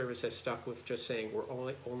Service has stuck with just saying we're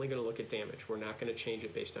only going to look at damage. We're not going to change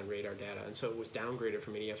it based on radar data. And so it was downgraded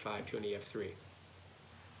from an EF5 to an EF3.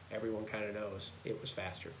 Everyone kind of knows it was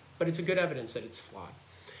faster. But it's a good evidence that it's flawed.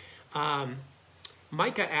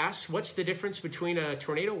 Micah asks, what's the difference between a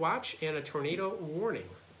tornado watch and a tornado warning?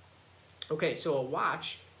 Okay, so a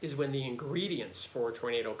watch is when the ingredients for a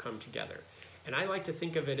tornado come together. And I like to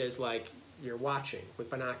think of it as like you're watching with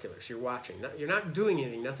binoculars. You're watching. You're not doing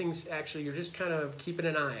anything. Nothing's actually, you're just kind of keeping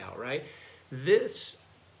an eye out, right? This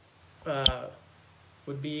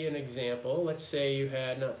would be an example. Let's say you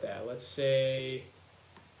had, not that, let's say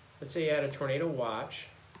you had a tornado watch,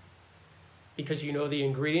 because you know the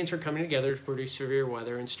ingredients are coming together to produce severe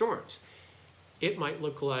weather and storms. It might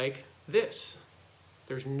look like this.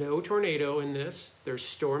 There's no tornado in this. There's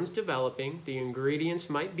storms developing. The ingredients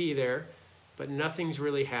might be there, but nothing's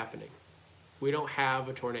really happening. We don't have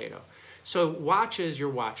a tornado. So watches, you're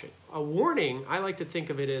watching. A warning, I like to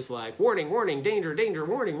think of it as like, warning, warning, danger, danger,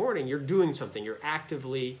 warning, warning. You're doing something. You're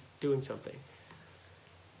actively doing something.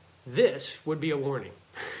 This would be a warning,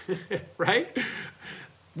 right?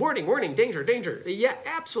 Warning, warning, danger, danger. Yeah,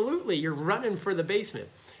 absolutely, you're running for the basement.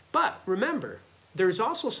 But remember, there's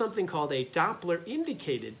also something called a Doppler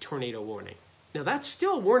indicated tornado warning. Now that's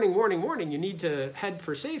still warning, warning, warning. You need to head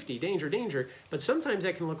for safety, danger, danger. But sometimes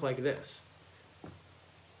that can look like this.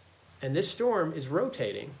 And this storm is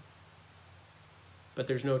rotating, but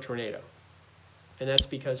there's no tornado. And that's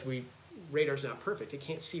because we radar's not perfect. It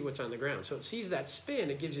can't see what's on the ground. So it sees that spin.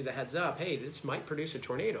 It gives you the heads up. Hey, this might produce a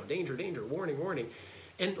tornado. Danger, danger, warning, warning.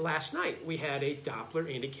 And last night we had a Doppler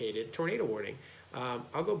indicated tornado warning.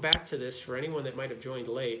 I'll go back to this for anyone that might have joined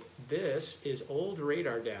late. This is old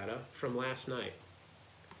radar data from last night.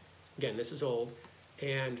 Again, this is old.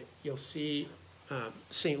 And you'll see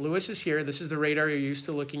St. Louis is here. This is the radar you're used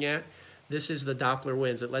to looking at. This is the Doppler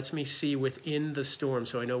winds. It lets me see within the storm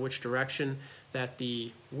so I know which direction that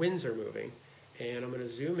the winds are moving. And I'm going to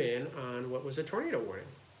zoom in on what was a tornado warning.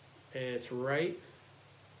 And it's right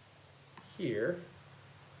here.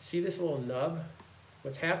 See this little nub?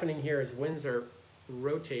 What's happening here is winds are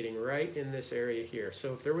rotating right in this area here.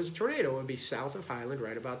 So if there was a tornado, it would be south of Highland,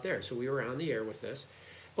 right about there. So we were on the air with this.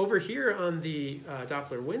 Over here on the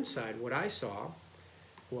Doppler wind side, what I saw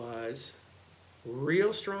was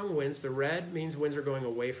real strong winds. The red means winds are going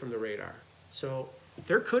away from the radar. So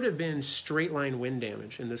there could have been straight line wind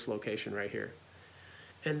damage in this location right here.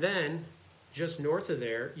 And then just north of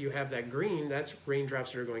there, you have that green, that's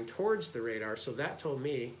raindrops that are going towards the radar. So that told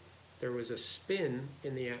me there was a spin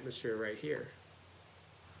in the atmosphere right here.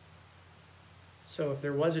 So if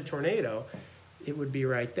there was a tornado, it would be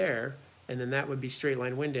right there. And then that would be straight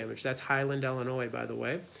line wind damage. That's Highland, Illinois, by the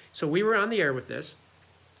way. So we were on the air with this.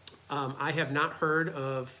 I have not heard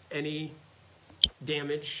of any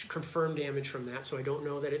damage, confirmed damage from that, so I don't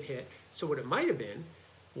know that it hit. So what it might have been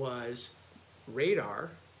was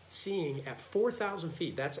radar seeing at 4,000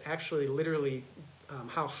 feet. That's actually literally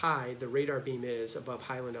how high the radar beam is above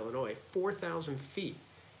Highland, Illinois. 4,000 feet,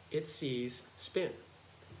 it sees spin,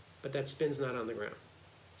 but that spin's not on the ground.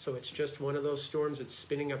 So it's just one of those storms that's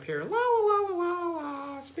spinning up here, la la la la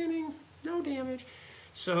la, spinning, no damage.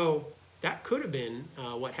 So that could have been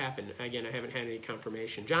what happened. Again, I haven't had any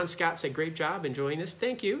confirmation. John Scott said, great job, enjoying this.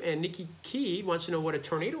 Thank you. And Nikki Key wants to know what a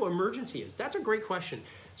tornado emergency is. That's a great question.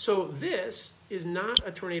 So this is not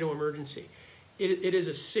a tornado emergency. It is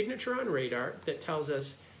a signature on radar that tells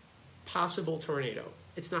us possible tornado.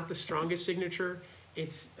 It's not the strongest signature.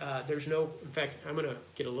 It's there's no, in fact, I'm going to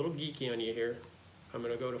get a little geeky on you here. I'm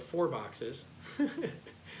going to go to 4 boxes.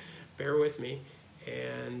 Bear with me.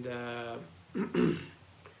 And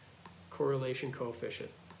correlation coefficient.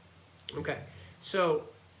 Okay, so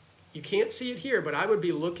you can't see it here, but I would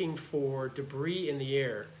be looking for debris in the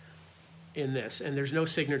air in this, and there's no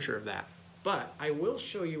signature of that. But I will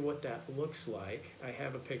show you what that looks like. I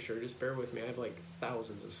have a picture, just bear with me. I have like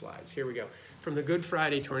thousands of slides. Here we go. From the Good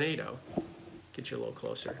Friday tornado, get you a little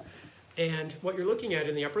closer. And what you're looking at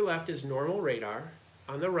in the upper left is normal radar.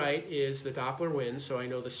 On the right is the Doppler winds, so I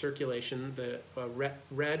know the circulation. The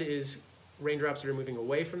red is raindrops that are moving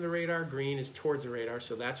away from the radar. Green is towards the radar,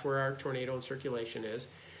 so that's where our tornado and circulation is.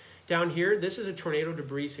 Down here, this is a tornado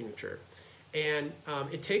debris signature. And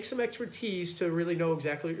it takes some expertise to really know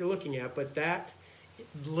exactly what you're looking at, but that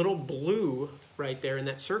little blue right there in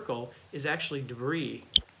that circle is actually debris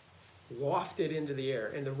wafted into the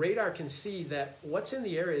air. And the radar can see that what's in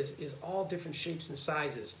the air is all different shapes and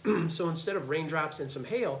sizes. So instead of raindrops and some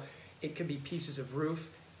hail, it could be pieces of roof,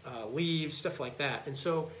 leaves, stuff like that. And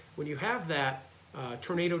so when you have that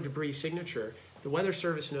tornado debris signature, the Weather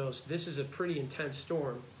Service knows this is a pretty intense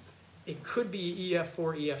storm. It could be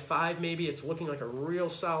EF4, EF5 maybe. It's looking like a real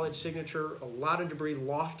solid signature. A lot of debris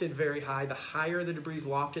lofted very high. The higher the debris is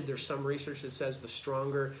lofted, there's some research that says the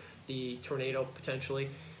stronger the tornado potentially.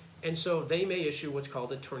 And so they may issue what's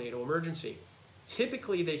called a tornado emergency.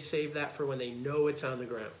 Typically, they save that for when they know it's on the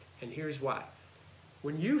ground. And here's why.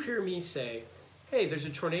 When you hear me say, hey, there's a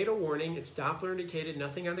tornado warning, it's Doppler indicated,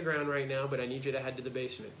 nothing on the ground right now, but I need you to head to the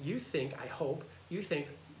basement. You think, I hope, you think,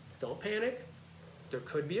 don't panic. There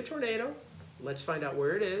could be a tornado. Let's find out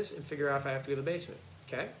where it is and figure out if I have to go to the basement,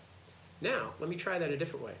 okay? Now, let me try that a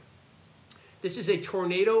different way. This is a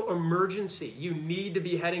tornado emergency. You need to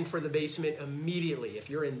be heading for the basement immediately. If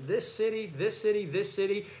you're in this city, this city, this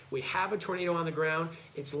city, we have a tornado on the ground.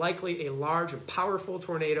 It's likely a large and powerful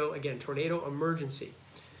tornado. Again, tornado emergency.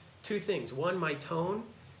 2 things. One, my tone,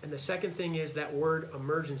 and the second thing is that word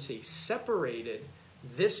emergency separated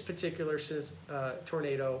this particular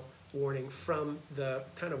tornado warning from the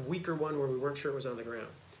kind of weaker one where we weren't sure it was on the ground.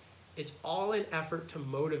 It's all an effort to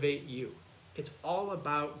motivate you. It's all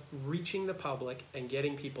about reaching the public and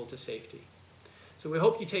getting people to safety. So we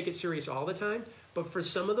hope you take it serious all the time, but for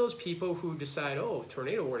some of those people who decide, oh,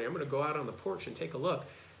 tornado warning, I'm going to go out on the porch and take a look.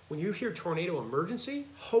 When you hear tornado emergency,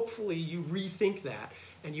 hopefully you rethink that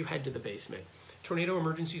and you head to the basement. Tornado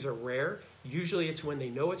emergencies are rare. Usually it's when they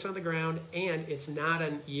know it's on the ground and it's not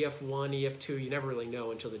an EF1, EF2. You never really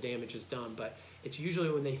know until the damage is done, but it's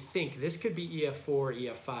usually when they think this could be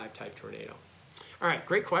EF4, EF5 type tornado. All right,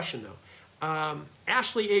 great question though.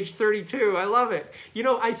 Ashley, age 32. I love it. You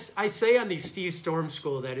know, I say on the Steve Storm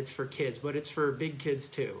School that it's for kids, but it's for big kids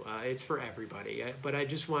too. It's for everybody. But I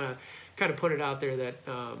just want to kind of put it out there that,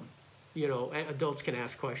 you know, adults can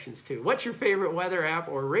ask questions too. What's your favorite weather app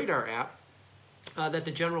or radar app that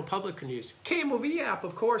the general public can use? KMOV app,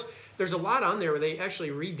 of course. There's a lot on there where they actually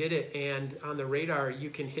redid it, and on the radar you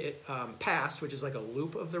can hit past, which is like a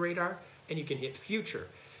loop of the radar, and you can hit future.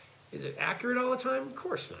 Is it accurate all the time? Of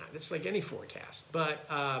course not. It's like any forecast. But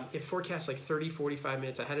it forecasts like 30, 45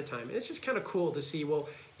 minutes ahead of time. And it's just kind of cool to see, well,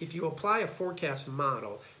 if you apply a forecast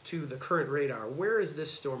model to the current radar, where is this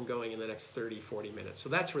storm going in the next 30, 40 minutes? So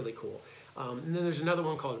that's really cool. And then there's another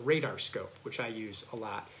one called Radar Scope, which I use a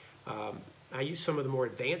lot. I use some of the more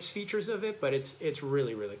advanced features of it, but it's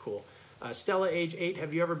really, really cool. Stella, age 8,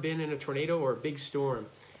 have you ever been in a tornado or a big storm?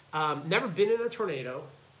 Never been in a tornado.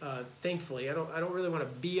 Thankfully, I don't really want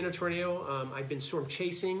to be in a tornado. I've been storm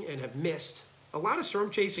chasing and have missed. A lot of storm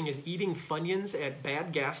chasing is eating Funyuns at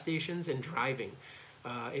bad gas stations and driving.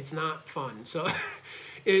 It's not fun. So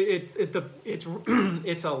it's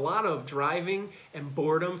a lot of driving and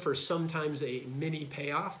boredom for sometimes a mini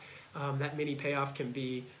payoff. That mini payoff can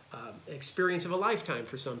be experience of a lifetime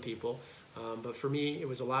for some people. But for me, it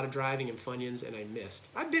was a lot of driving and Funyuns, and I missed.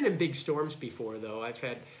 I've been in big storms before, though. I've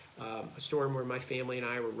had a storm where my family and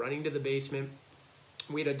I were running to the basement.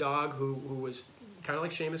 We had a dog who was kind of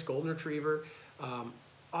like Seamus, golden retriever,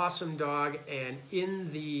 awesome dog, and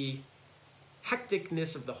in the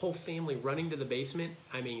hecticness of the whole family running to the basement,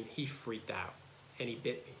 I mean, he freaked out and he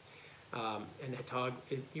bit me. And that dog,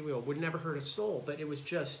 would never hurt a soul, but it was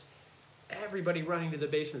just everybody running to the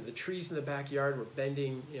basement. The trees in the backyard were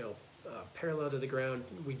bending, parallel to the ground.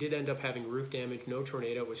 We did end up having roof damage, no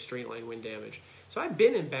tornado, it was straight line wind damage. So I've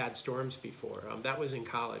been in bad storms before. That was in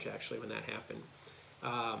college, actually, when that happened.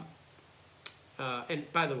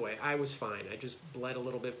 And by the way, I was fine. I just bled a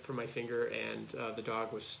little bit from my finger, and the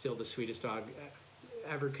dog was still the sweetest dog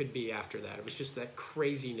ever could be after that. It was just that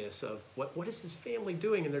craziness of, what is this family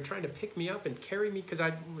doing? And they're trying to pick me up and carry me, because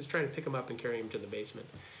I was trying to pick him up and carry him to the basement.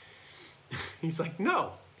 He's like,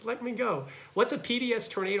 no, let me go. What's a PDS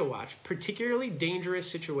tornado watch? Particularly dangerous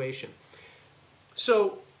situation.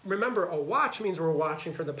 So remember, a watch means we're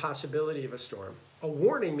watching for the possibility of a storm. A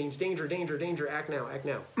warning means danger, danger, danger, act now, act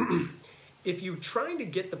now. If you're trying to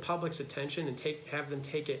get the public's attention and have them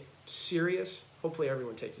take it serious, hopefully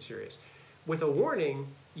everyone takes it serious. With a warning,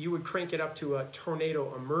 you would crank it up to a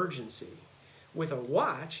tornado emergency. With a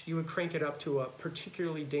watch, you would crank it up to a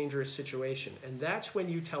particularly dangerous situation. And that's when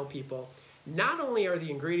you tell people, not only are the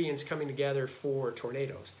ingredients coming together for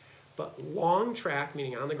tornadoes, but long track,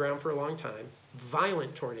 meaning on the ground for a long time,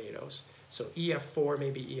 violent tornadoes, so EF4,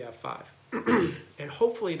 maybe EF5. And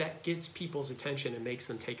hopefully that gets people's attention and makes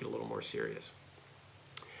them take it a little more serious.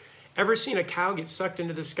 Ever seen a cow get sucked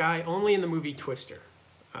into the sky? Only in the movie Twister.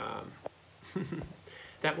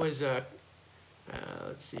 That was,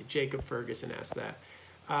 let's see, Jacob Ferguson asked that.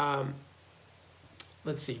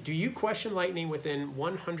 Let's see, do you question lightning within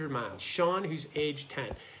 100 miles? Sean, who's age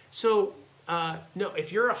 10. So, no,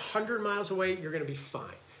 if you're 100 miles away, you're going to be fine.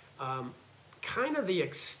 Kind of the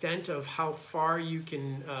extent of how far you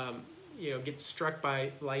can get struck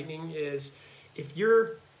by lightning is if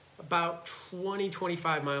you're about 20,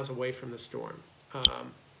 25 miles away from the storm.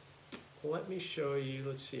 Let me show you.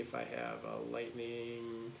 Let's see if I have a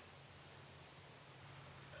lightning.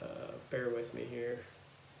 Bear with me here.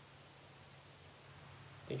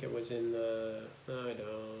 I think it was in the, no, I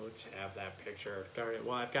don't have that picture. Darn it.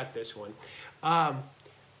 Well, I've got this one.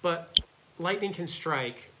 But lightning can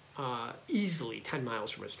strike easily 10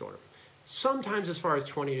 miles from a storm. Sometimes as far as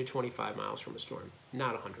 20 to 25 miles from a storm,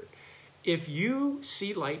 not 100. If you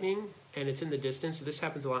see lightning and it's in the distance, this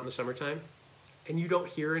happens a lot in the summertime, and you don't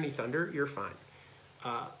hear any thunder, you're fine.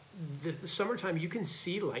 The summertime, you can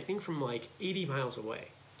see lightning from like 80 miles away.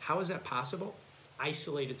 How is that possible?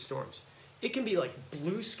 Isolated storms. It can be like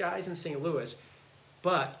blue skies in St. Louis,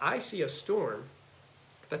 but I see a storm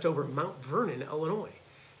that's over Mount Vernon, Illinois,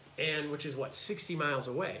 and which is what, 60 miles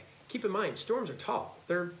away. Keep in mind, storms are tall.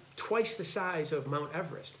 They're twice the size of Mount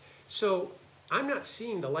Everest. So I'm not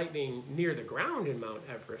seeing the lightning near the ground in Mount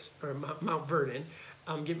Everest or Mount Vernon.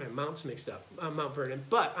 I'm getting my mounts mixed up, Mount Vernon,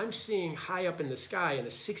 but I'm seeing high up in the sky in a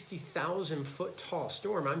 60,000 foot tall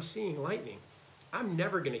storm, I'm seeing lightning. I'm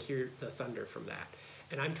never going to hear the thunder from that,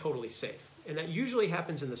 and I'm totally safe. And that usually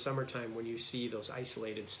happens in the summertime when you see those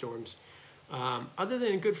isolated storms. Other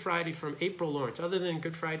than Good Friday from April Lawrence, other than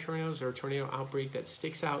Good Friday tornadoes or a tornado outbreak that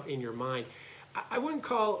sticks out in your mind, I wouldn't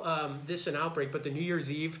call this an outbreak, but the New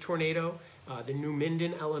Year's Eve tornado, the New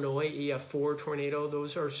Minden, Illinois EF4 tornado,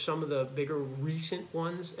 those are some of the bigger recent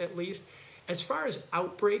ones at least. As far as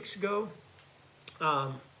outbreaks go,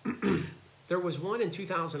 there was one in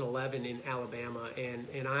 2011 in Alabama,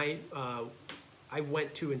 and I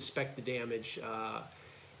went to inspect the damage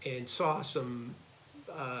and saw some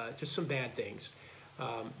just some bad things.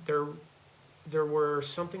 There were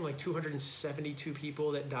something like 272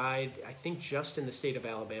 people that died, I think, just in the state of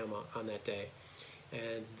Alabama on that day,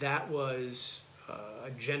 and that was a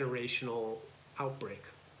generational outbreak.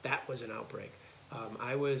 That was an outbreak.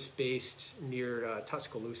 I was based near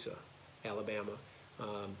Tuscaloosa, Alabama,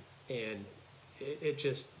 and it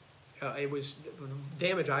just it was, the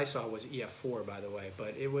damage I saw was EF4, by the way,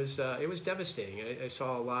 but it was devastating. I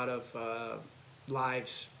saw a lot of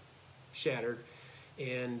lives shattered,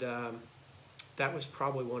 and that was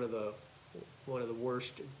probably one of the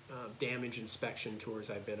worst damage inspection tours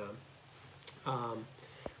I've been on.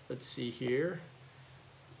 Let's see here.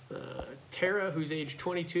 Tara, who's age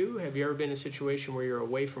 22, have you ever been in a situation where you're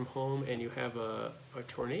away from home and you have a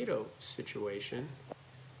tornado situation?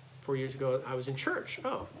 4 years ago, I was in church.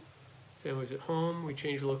 Oh, family was at home. We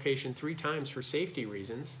changed the location 3 times for safety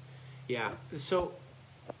reasons. Yeah, so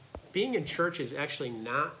being in church is actually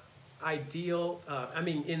not ideal. I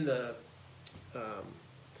mean, in the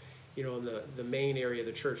you know, in the main area of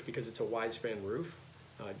the church, because it's a wide-span roof.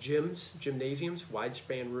 Gymnasiums,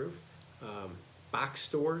 wide-span roof. Box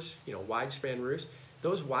stores, you know, wide-span roofs.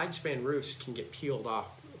 Those wide-span roofs can get peeled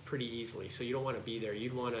off pretty easily, so you don't want to be there.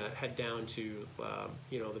 You'd want to head down to,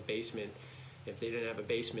 you know, the basement. If they didn't have a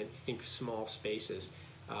basement, think small spaces.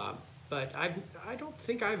 But I don't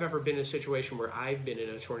think I've ever been in a situation where I've been in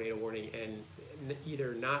a tornado warning and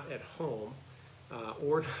either not at home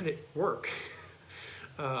or not at work.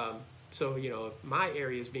 So, you know, if my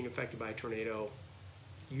area is being affected by a tornado,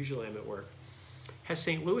 usually I'm at work. Has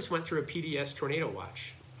St. Louis went through a PDS tornado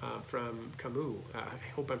watch from KMOV?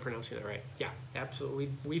 I hope I'm pronouncing that right. Yeah, absolutely.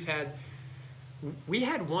 We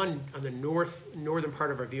had one on the northern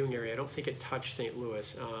part of our viewing area. I don't think it touched St.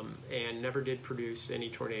 Louis, and never did produce any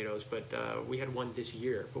tornadoes, but we had one this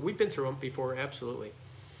year. But we've been through them before, absolutely.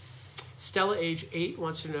 Stella, age 8,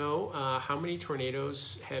 wants to know, how many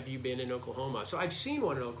tornadoes have you been in Oklahoma? So I've seen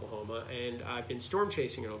one in Oklahoma, and I've been storm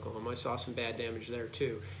chasing in Oklahoma. I saw some bad damage there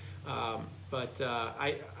too. But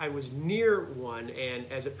I was near one, and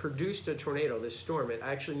as it produced a tornado, this storm,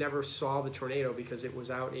 I actually never saw the tornado because it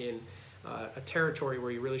was out in a territory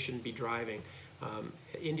where you really shouldn't be driving,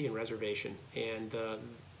 Indian reservation, and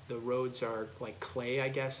the roads are like clay, I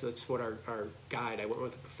guess. That's what our guide, I went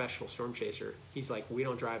with a professional storm chaser. He's like, we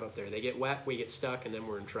don't drive up there. They get wet, we get stuck, and then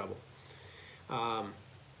we're in trouble. All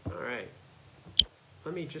right.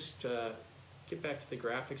 Let me just get back to the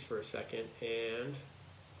graphics for a second, and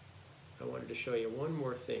I wanted to show you one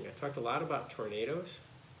more thing. I talked a lot about tornadoes.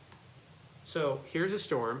 So here's a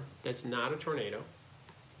storm that's not a tornado.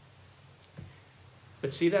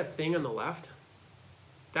 But see that thing on the left?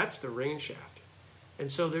 That's the rain shaft.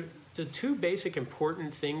 And so the 2 basic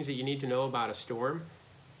important things that you need to know about a storm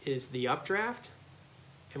is the updraft,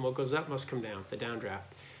 and what goes up must come down, the downdraft.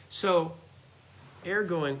 So air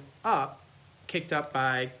going up, kicked up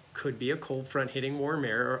by, could be a cold front hitting warm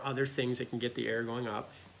air or other things that can get the air going up.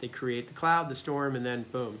 They create the cloud, the storm, and then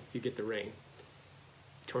boom, you get the rain.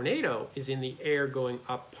 Tornado is in the air going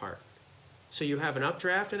up part. So you have an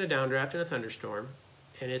updraft and a downdraft and a thunderstorm,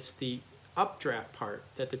 and it's the updraft part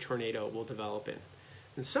that the tornado will develop in.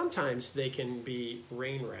 And sometimes they can be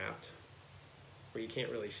rain wrapped, where you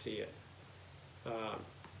can't really see it.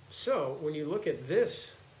 So when you look at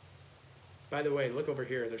this, by the way, look over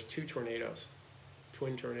here, there's 2 tornadoes,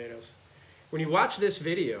 twin tornadoes. When you watch this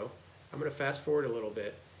video, I'm going to fast forward a little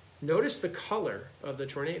bit. Notice the color of the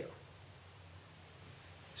tornado.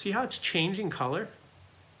 See how it's changing color?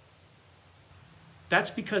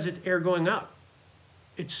 That's because it's air going up.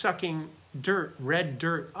 It's sucking dirt, red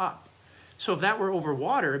dirt up. So if that were over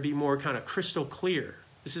water, it'd be more kind of crystal clear.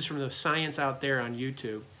 This is from the Science Out There on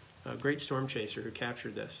YouTube. A great storm chaser who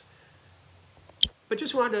captured this. But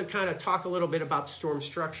just wanted to kind of talk a little bit about storm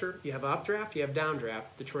structure. You have updraft, you have downdraft.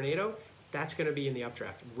 The tornado, that's going to be in the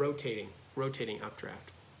updraft, rotating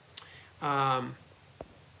updraft. All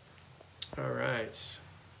right.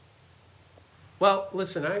 Well,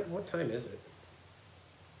 listen, what time is it?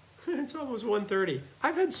 It's almost 1:30.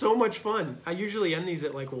 I've had so much fun. I usually end these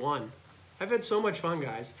at like 1. I've had so much fun,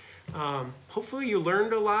 guys. Hopefully you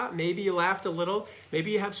learned a lot. Maybe you laughed a little.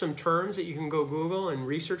 Maybe you have some terms that you can go Google and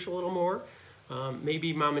research a little more.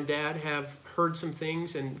 Maybe mom and dad have heard some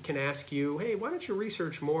things and can ask you, hey, why don't you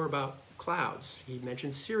research more about clouds? He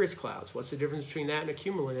mentioned cirrus clouds. What's the difference between that and a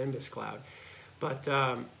cumulonimbus cloud? But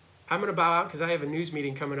I'm going to bow out because I have a news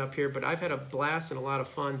meeting coming up here, but I've had a blast and a lot of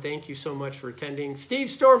fun. Thank you so much for attending. Steve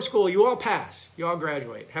Storm School, you all pass. You all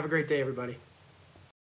graduate. Have a great day, everybody.